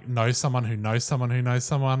know someone who knows someone who knows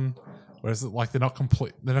someone. Whereas like they're not going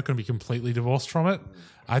to be completely divorced from it.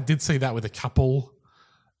 I did see that with a couple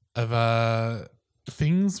of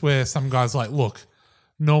things where some guys like, look,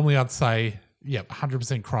 normally I'd say,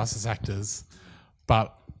 100% crisis actors,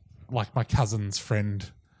 but like my cousin's friend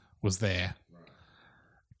was there.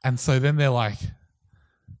 And so then they're like,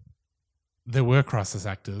 there were crisis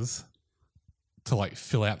actors to like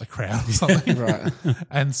fill out the crowd or something. Right.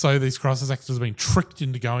 And so these crisis actors have been tricked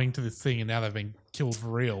into going to this thing and now they've been killed for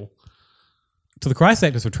real. So the crisis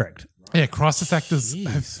actors were tricked? Yeah, crisis actors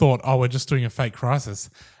have thought, we're just doing a fake crisis,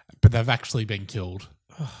 but they've actually been killed.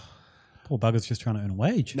 Poor bugger's just trying to earn a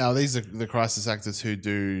wage. Now, are these the crisis actors who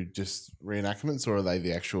do just reenactments, or are they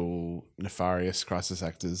the actual nefarious crisis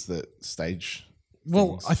actors that stage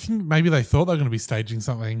Well, things. I think maybe they thought they were going to be staging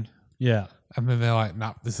something. Yeah. And then they're like,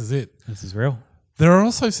 "Nah, this is it. This is real." There are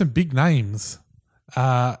also some big names.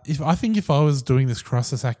 If I was doing this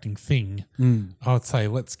crisis acting thing, I would say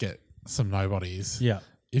let's get some nobodies. Yeah.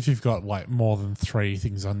 If you've got like more than 3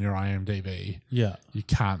 things on your IMDb, Yeah. you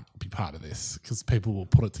can't be part of this because people will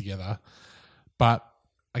put it together. But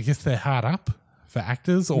I guess they're hard up for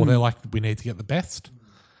actors, or they're like, we need to get the best.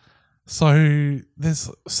 So there's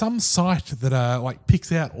some site that like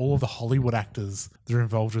picks out all of the Hollywood actors that are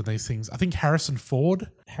involved in these things. I think Harrison Ford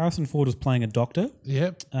is playing a doctor.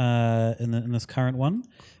 Yep. In this current one,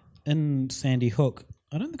 in Sandy Hook.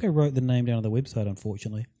 I don't think I wrote the name down on the website,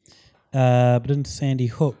 unfortunately. But in Sandy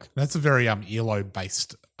Hook, That's a very earlobe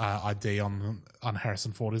based ID on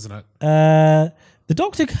Harrison Ford, isn't it? the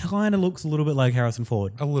doctor kind of looks a little bit like Harrison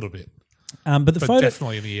Ford. A little bit. But the photo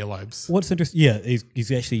definitely in the earlobes. What's interesting? Yeah,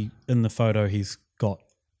 he's actually in the photo. He's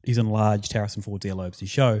enlarged Harrison Ford's earlobes to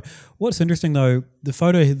show. What's interesting though, the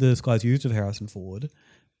photo this guy's used of Harrison Ford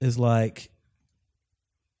is like,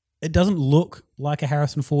 it doesn't look like a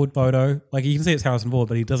Harrison Ford photo. Like you can see it's Harrison Ford,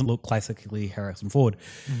 but he doesn't look classically Harrison Ford.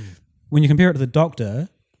 When you compare it to the Doctor,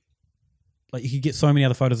 like you could get so many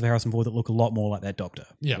other photos of Harrison Ford that look a lot more like that Doctor.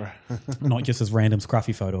 Yeah. Not just this random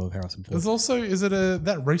scruffy photo of Harrison Ford. There's also, is it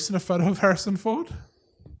that recent a photo of Harrison Ford?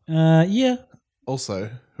 Yeah. Also,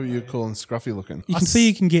 who are you calling scruffy looking?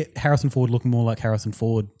 You can get Harrison Ford looking more like Harrison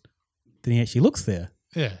Ford than he actually looks there.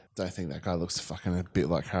 Yeah. Don't think that guy looks fucking a bit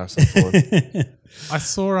like Harrison Ford. I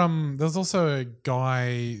saw there's also a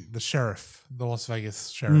guy, the sheriff, the Las Vegas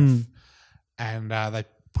sheriff, and they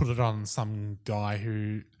put it on some guy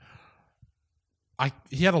who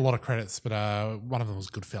he had a lot of credits, but one of them was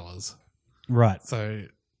Goodfellas. Right. So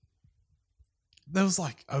there was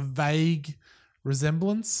like a vague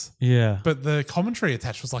resemblance. Yeah. But the commentary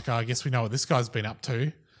attached was like, I guess we know what this guy's been up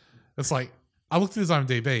to. It's like, I looked at his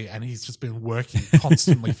IMDb and he's just been working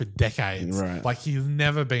constantly for decades. Right. Like he's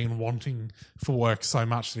never been wanting for work so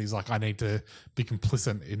much that he's like, I need to be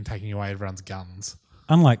complicit in taking away everyone's guns.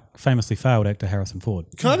 Unlike famously failed actor Harrison Ford.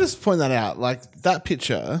 Can I just point that out? Like that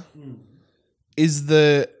picture,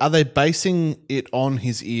 are they basing it on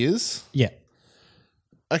his ears? Yeah.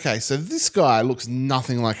 Okay, so this guy looks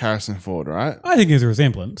nothing like Harrison Ford, right? I think there's a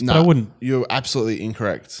resemblance, but I wouldn't. You're absolutely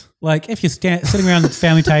incorrect. Like if you're sitting around the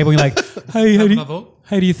family table and you're like,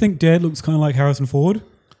 hey, do you think Dad looks kind of like Harrison Ford?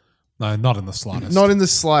 No, not in the slightest. Not in the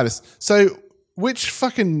slightest. So which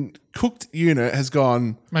fucking cooked unit has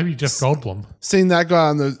gone... Maybe Jeff Goldblum. Seen that guy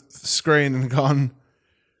on the screen and gone,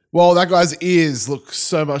 well, that guy's ears look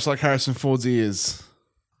so much like Harrison Ford's ears.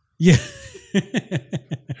 Yeah.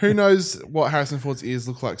 Who knows what Harrison Ford's ears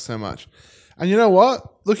look like so much? And you know what?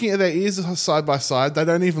 Looking at their ears side by side, they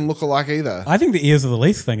don't even look alike either. I think the ears are the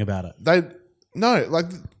least thing about it. There's not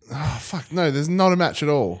a match at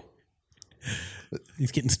all.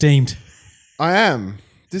 He's getting steamed. I am.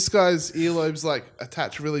 This guy's earlobes like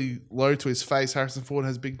attach really low to his face. Harrison Ford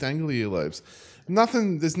has big dangly earlobes.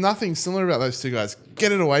 There's nothing similar about those two guys.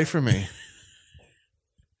 Get it away from me.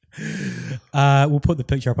 We'll put the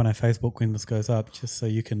picture up on our Facebook when this goes up, just so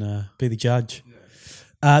you can be the judge.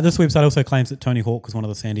 This website also claims that Tony Hawk was one of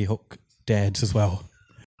the Sandy Hook dads as well.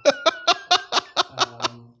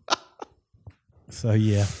 So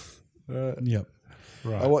yeah, yep.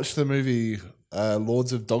 Right. I watched the movie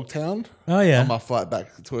Lords of Dogtown. Oh yeah, on my flight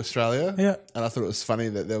back to Australia. Yeah, and I thought it was funny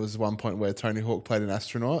that there was one point where Tony Hawk played an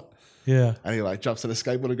astronaut. Yeah. And he like jumps on a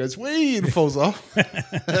skateboard and goes, wee, and falls off.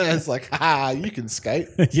 It's like, you can skate.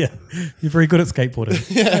 Yeah. You're very good at skateboarding.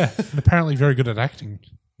 Yeah. And apparently very good at acting.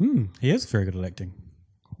 He is very good at acting.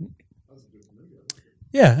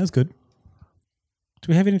 Yeah, that's good. Do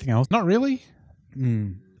we have anything else? Not really.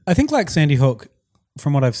 I think like Sandy Hook,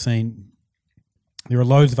 from what I've seen, there are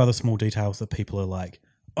loads of other small details that people are like,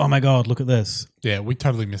 oh my God, look at this. Yeah, we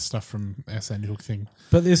totally missed stuff from our Sandy Hook thing.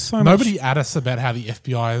 But there's so Nobody at us about how the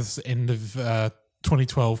FBI's end of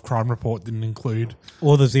 2012 crime report didn't include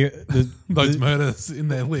or those murders in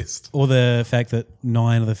their list. Or the fact that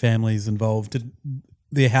 9 of the families involved,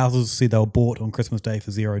 their houses said they were bought on Christmas Day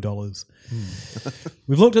for $0.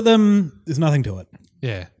 We've looked at them, there's nothing to it.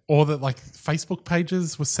 Yeah. Or that like Facebook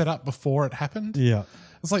pages were set up before it happened. Yeah.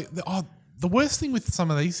 It's like, the worst thing with some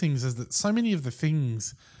of these things is that so many of the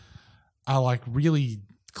things are like really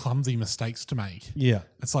clumsy mistakes to make. Yeah.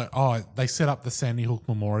 It's like, they set up the Sandy Hook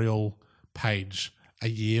Memorial page a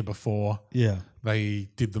year before they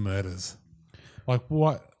did the murders. Like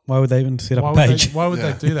what? Why would they even set up a page? Why would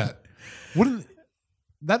they do that?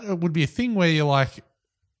 That would be a thing where you're like,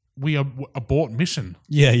 we abort mission.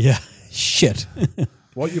 Yeah. Shit.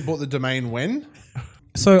 What, you bought the domain when?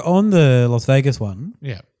 So on the Las Vegas one,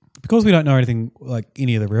 because we don't know anything like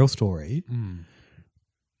any of the real story,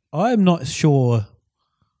 I'm not sure.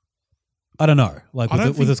 I don't know. Like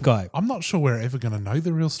with this guy, I'm not sure we're ever going to know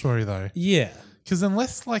the real story though. Yeah, because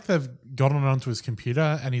unless like they've gotten it onto his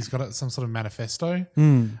computer and he's got some sort of manifesto,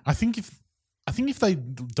 I think if they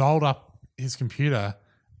dialed up his computer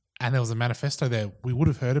and there was a manifesto there, we would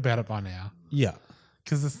have heard about it by now. Yeah,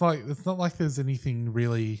 because it's not like there's anything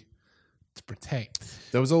really to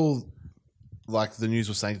protect. There was all like the news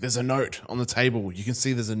was saying there's a note on the table. You can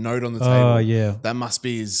see there's a note on the table. Oh, yeah. That must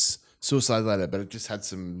be his suicide letter, but it just had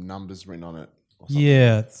some numbers written on it. Or something.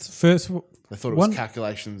 Yeah. First, they thought it was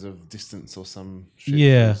calculations of distance or some shit.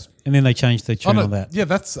 Yeah, and then they changed the tune on that. Yeah,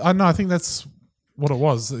 I think that's what it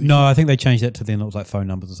was. No, I think they changed that to then it was like phone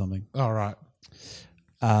numbers or something. Oh, right.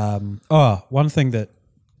 One thing that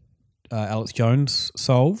Alex Jones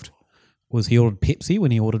solved was he ordered Pepsi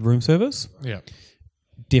when he ordered room service. Yeah.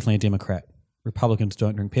 Definitely a Democrat. Republicans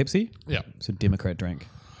don't drink Pepsi. Yeah. It's a Democrat drink.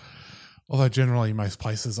 Although generally most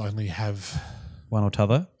places only have one or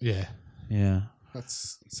t'other. Yeah. Yeah.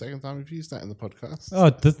 That's the second time we've used that in the podcast. Oh,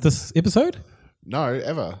 this episode? No,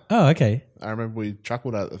 ever. Oh, okay. I remember we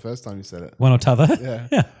chuckled at it the first time you said it. One or t'other? Yeah.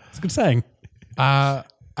 Yeah. It's a good saying. I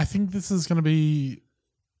think this is going to be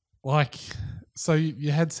like, so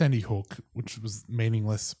you had Sandy Hook, which was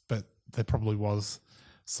meaningless, but there probably was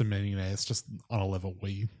some meaning there. It's just on a level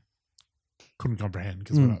we couldn't comprehend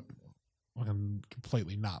because we're not fucking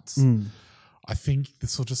completely nuts. I think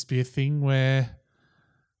this will just be a thing where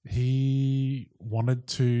he wanted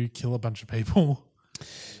to kill a bunch of people.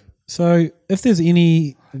 So if there's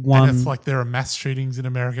anyone... And it's like there are mass shootings in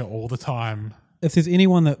America all the time. If there's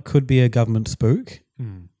anyone that could be a government spook,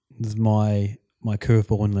 this is my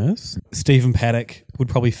curveball in this. Stephen Paddock would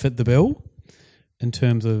probably fit the bill in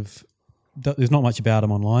terms of there's not much about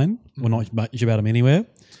him online. Well, not much about him anywhere.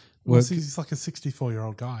 He's like a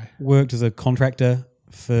 64-year-old guy. Worked as a contractor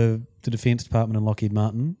for the Defence Department in Lockheed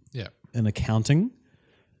Martin. Yeah. In accounting.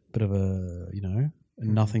 Bit of a, a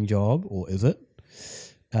nothing job, or is it?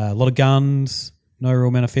 A lot of guns, no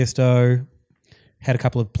real manifesto. Had a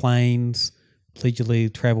couple of planes. Allegedly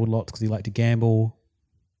travelled lots because he liked to gamble.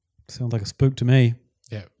 Sounds like a spook to me.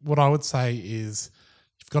 Yeah. What I would say is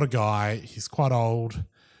you've got a guy, he's quite old,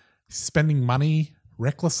 he's spending money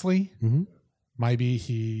recklessly. Mm-hmm. Maybe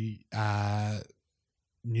he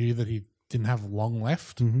knew that he didn't have long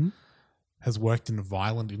left, has worked in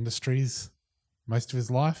violent industries most of his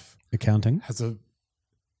life. Accounting. Has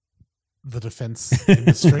the defense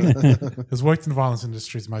industry. Has worked in violent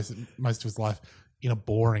industries most of his life in a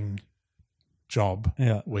boring job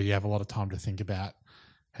where you have a lot of time to think about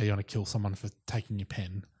how you want to kill someone for taking your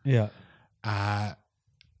pen. Yeah.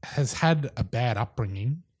 Has had a bad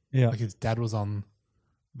upbringing. Yeah. Like his dad was on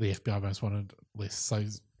the FBI most wanted list, so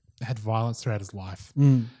he's had violence throughout his life.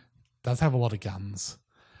 Does have a lot of guns.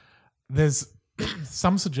 There's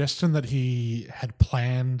some suggestion that he had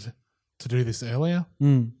planned to do this earlier.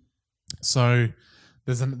 So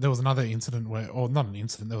there was another incident not an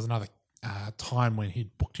incident, there was another time when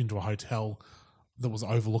he'd booked into a hotel that was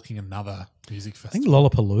overlooking another music festival. I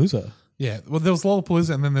think Lollapalooza. Yeah, well, there was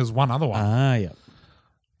Lollapalooza and then there's one other one. Yeah.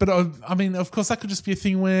 But I mean, of course, that could just be a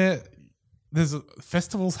thing where there's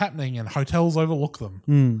festivals happening and hotels overlook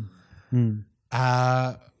them.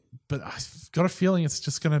 But I've got a feeling it's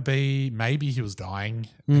just going to be maybe he was dying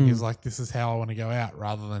and he was like, this is how I want to go out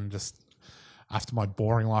rather than just after my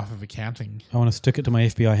boring life of accounting. I want to stick it to my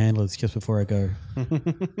FBI handlers just before I go.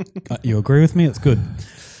 You agree with me? It's good.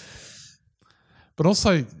 But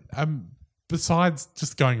also, besides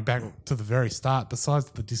just going back to the very start, besides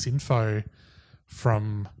the disinfo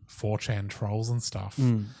from 4chan trolls and stuff,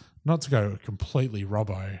 not to go completely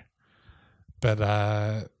robbo,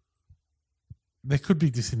 but there could be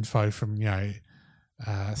disinfo from,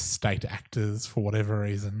 state actors for whatever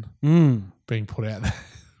reason being put out there.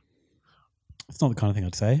 It's not the kind of thing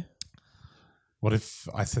I'd say. What if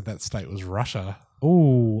I said that state was Russia?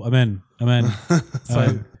 Oh, amen.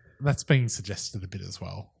 So that's being suggested a bit as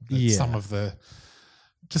well. Yeah. Some of the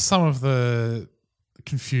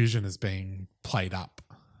confusion is being played up.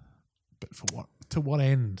 But for what? To what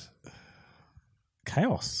end?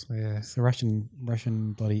 Chaos. Yeah. It's the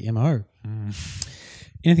Russian bloody MO.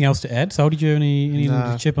 Anything else to add? So did you have anything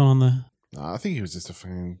to chip on the... No, I think he was just a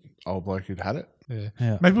fucking old bloke who'd had it.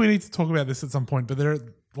 Yeah. Maybe we need to talk about this at some point, but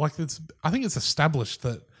I think it's established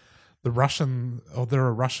that there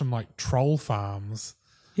are Russian like troll farms.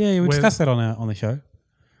 Yeah, we discussed that on the show.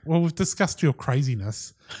 Well, we've discussed your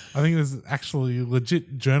craziness. I think there's actually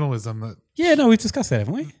legit journalism that... Yeah, no, we've discussed that,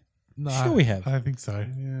 haven't we? No, sure we have. I don't think so. Yeah,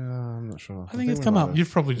 I'm not sure. I think it's come up. You've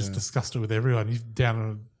probably just discussed it with everyone. You've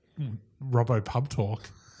down a Robbo pub talk.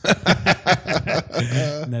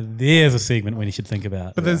 Now there's a segment when you should think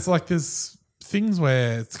about. But there's things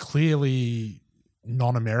where it's clearly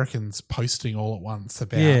non-Americans posting all at once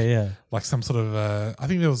about like some sort of I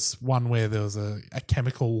think there was one where there was a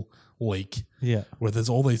chemical leak where there's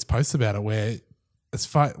all these posts about it where as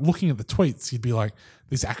far looking at the tweets you'd be like,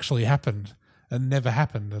 this actually happened and never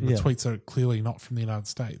happened, and the tweets are clearly not from the United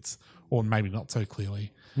States, or maybe not so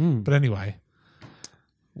clearly. But anyway,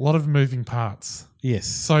 a lot of moving parts. Yes.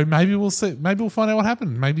 So maybe we'll see. Maybe we'll find out what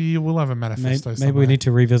happened. Maybe we'll have a manifesto. Maybe we need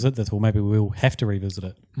to revisit this, or maybe we'll have to revisit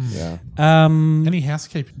it. Yeah. Any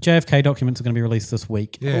housekeeping? JFK documents are going to be released this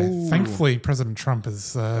week. Yeah. Ooh. Thankfully, President Trump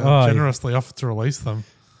has generously offered to release them.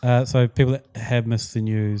 So people that have missed the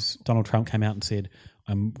news, Donald Trump came out and said,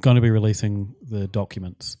 "I'm going to be releasing the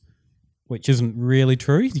documents," which isn't really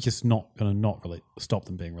true. He's just not going to stop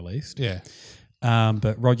them being released. Yeah.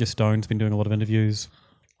 But Roger Stone's been doing a lot of interviews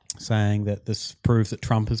saying that this proves that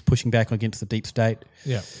Trump is pushing back against the deep state.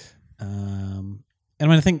 Yeah. And I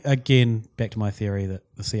mean, I think, again, back to my theory that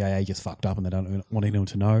the CIA just fucked up and they don't want anyone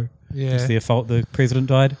to know. Yeah. It's their fault the president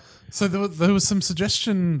died. So there was some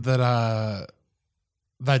suggestion that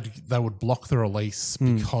they would block the release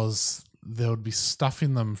because there would be stuff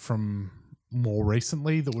in them from more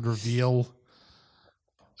recently that would reveal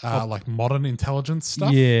like modern intelligence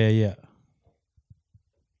stuff. Yeah.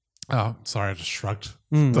 Oh, sorry, I just shrugged.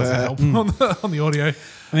 Doesn't help on the audio.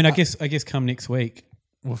 I mean, I guess come next week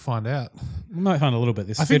we'll find out. We might find a little bit.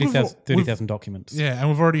 There's 30,000 documents. Yeah, and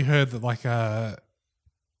we've already heard that like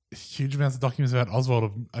huge amounts of documents about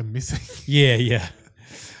Oswald are missing. Yeah.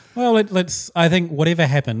 Well, let's. I think whatever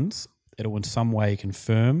happens, it'll in some way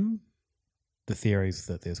confirm the theories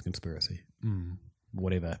that there's a conspiracy.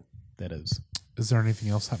 Whatever that is. Is there anything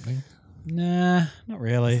else happening? Nah, not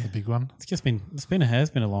really. That's the big one. It's been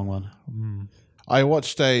a long one. I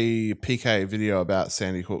watched a PK video about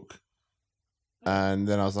Sandy Hook, and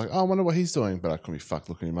then I was like, oh, I wonder what he's doing, but I couldn't be fucked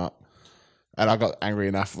looking him up. And I got angry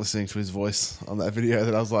enough listening to his voice on that video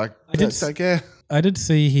that I was like, I don't care. I did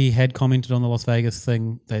see he had commented on the Las Vegas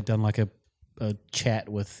thing. They'd done like a chat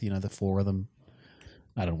with, the four of them.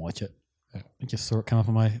 I didn't watch it. I just saw it come up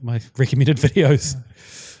on my recommended videos.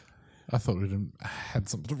 I thought we'd had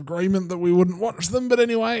some sort of agreement that we wouldn't watch them, but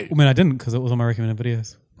anyway. I mean, I didn't because it was on my recommended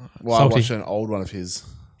videos. Well, Salty. I watched an old one of his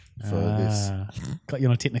for this. Got you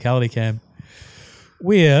on a technicality cam.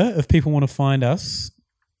 Where, if people want to find us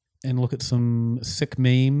and look at some sick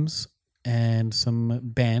memes and some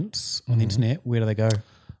bants on the internet, where do they go?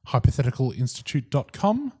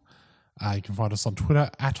 Hypotheticalinstitute.com. You can find us on Twitter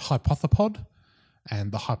at Hypothepod,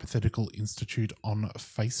 and the Hypothetical Institute on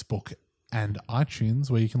Facebook and iTunes,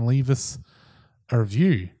 where you can leave us a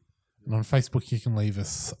review. And on Facebook, you can leave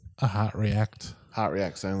us a heart react. Heart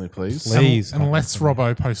reacts only, please. Please. Unless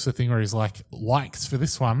Robbo posts a thing where he's like, likes for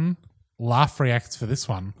this one, laugh reacts for this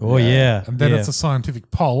one. Oh, yeah. And then it's a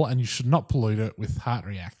scientific poll, and you should not pollute it with heart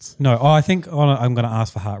reacts. No, I think I'm going to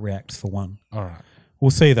ask for heart reacts for one. All right.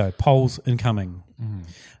 We'll see, though. Polls incoming.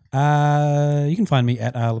 You can find me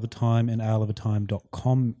at hourlofatime and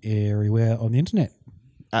hourlofatime.com everywhere on the internet.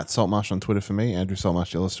 At Saltmarsh on Twitter for me, Andrew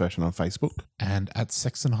Saltmarsh Illustration on Facebook. And at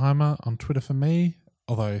Sexenheimer on Twitter for me,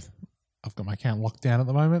 although I've got my account locked down at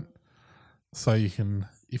the moment. So you can,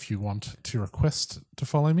 if you want to request to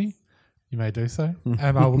follow me, you may do so.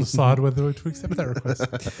 And I will decide whether to accept that request.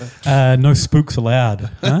 No spooks allowed.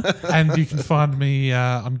 Huh? And you can find me,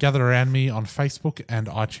 I'm Gather Around Me on Facebook and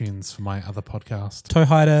iTunes for my other podcast. Toe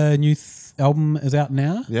Hider new album is out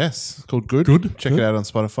now. Yes, it's called Good. Check it out on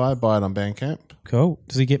Spotify. Buy it on Bandcamp. Cool.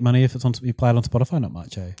 Does he get money if it's on? You play it on Spotify? Not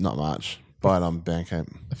much, eh? Not much. Buy it on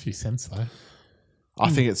Bandcamp. A few cents though. I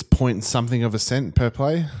think it's point something of a cent per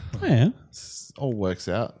play. Oh, yeah. All works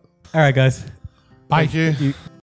out. All right, guys. Bye. Thank you.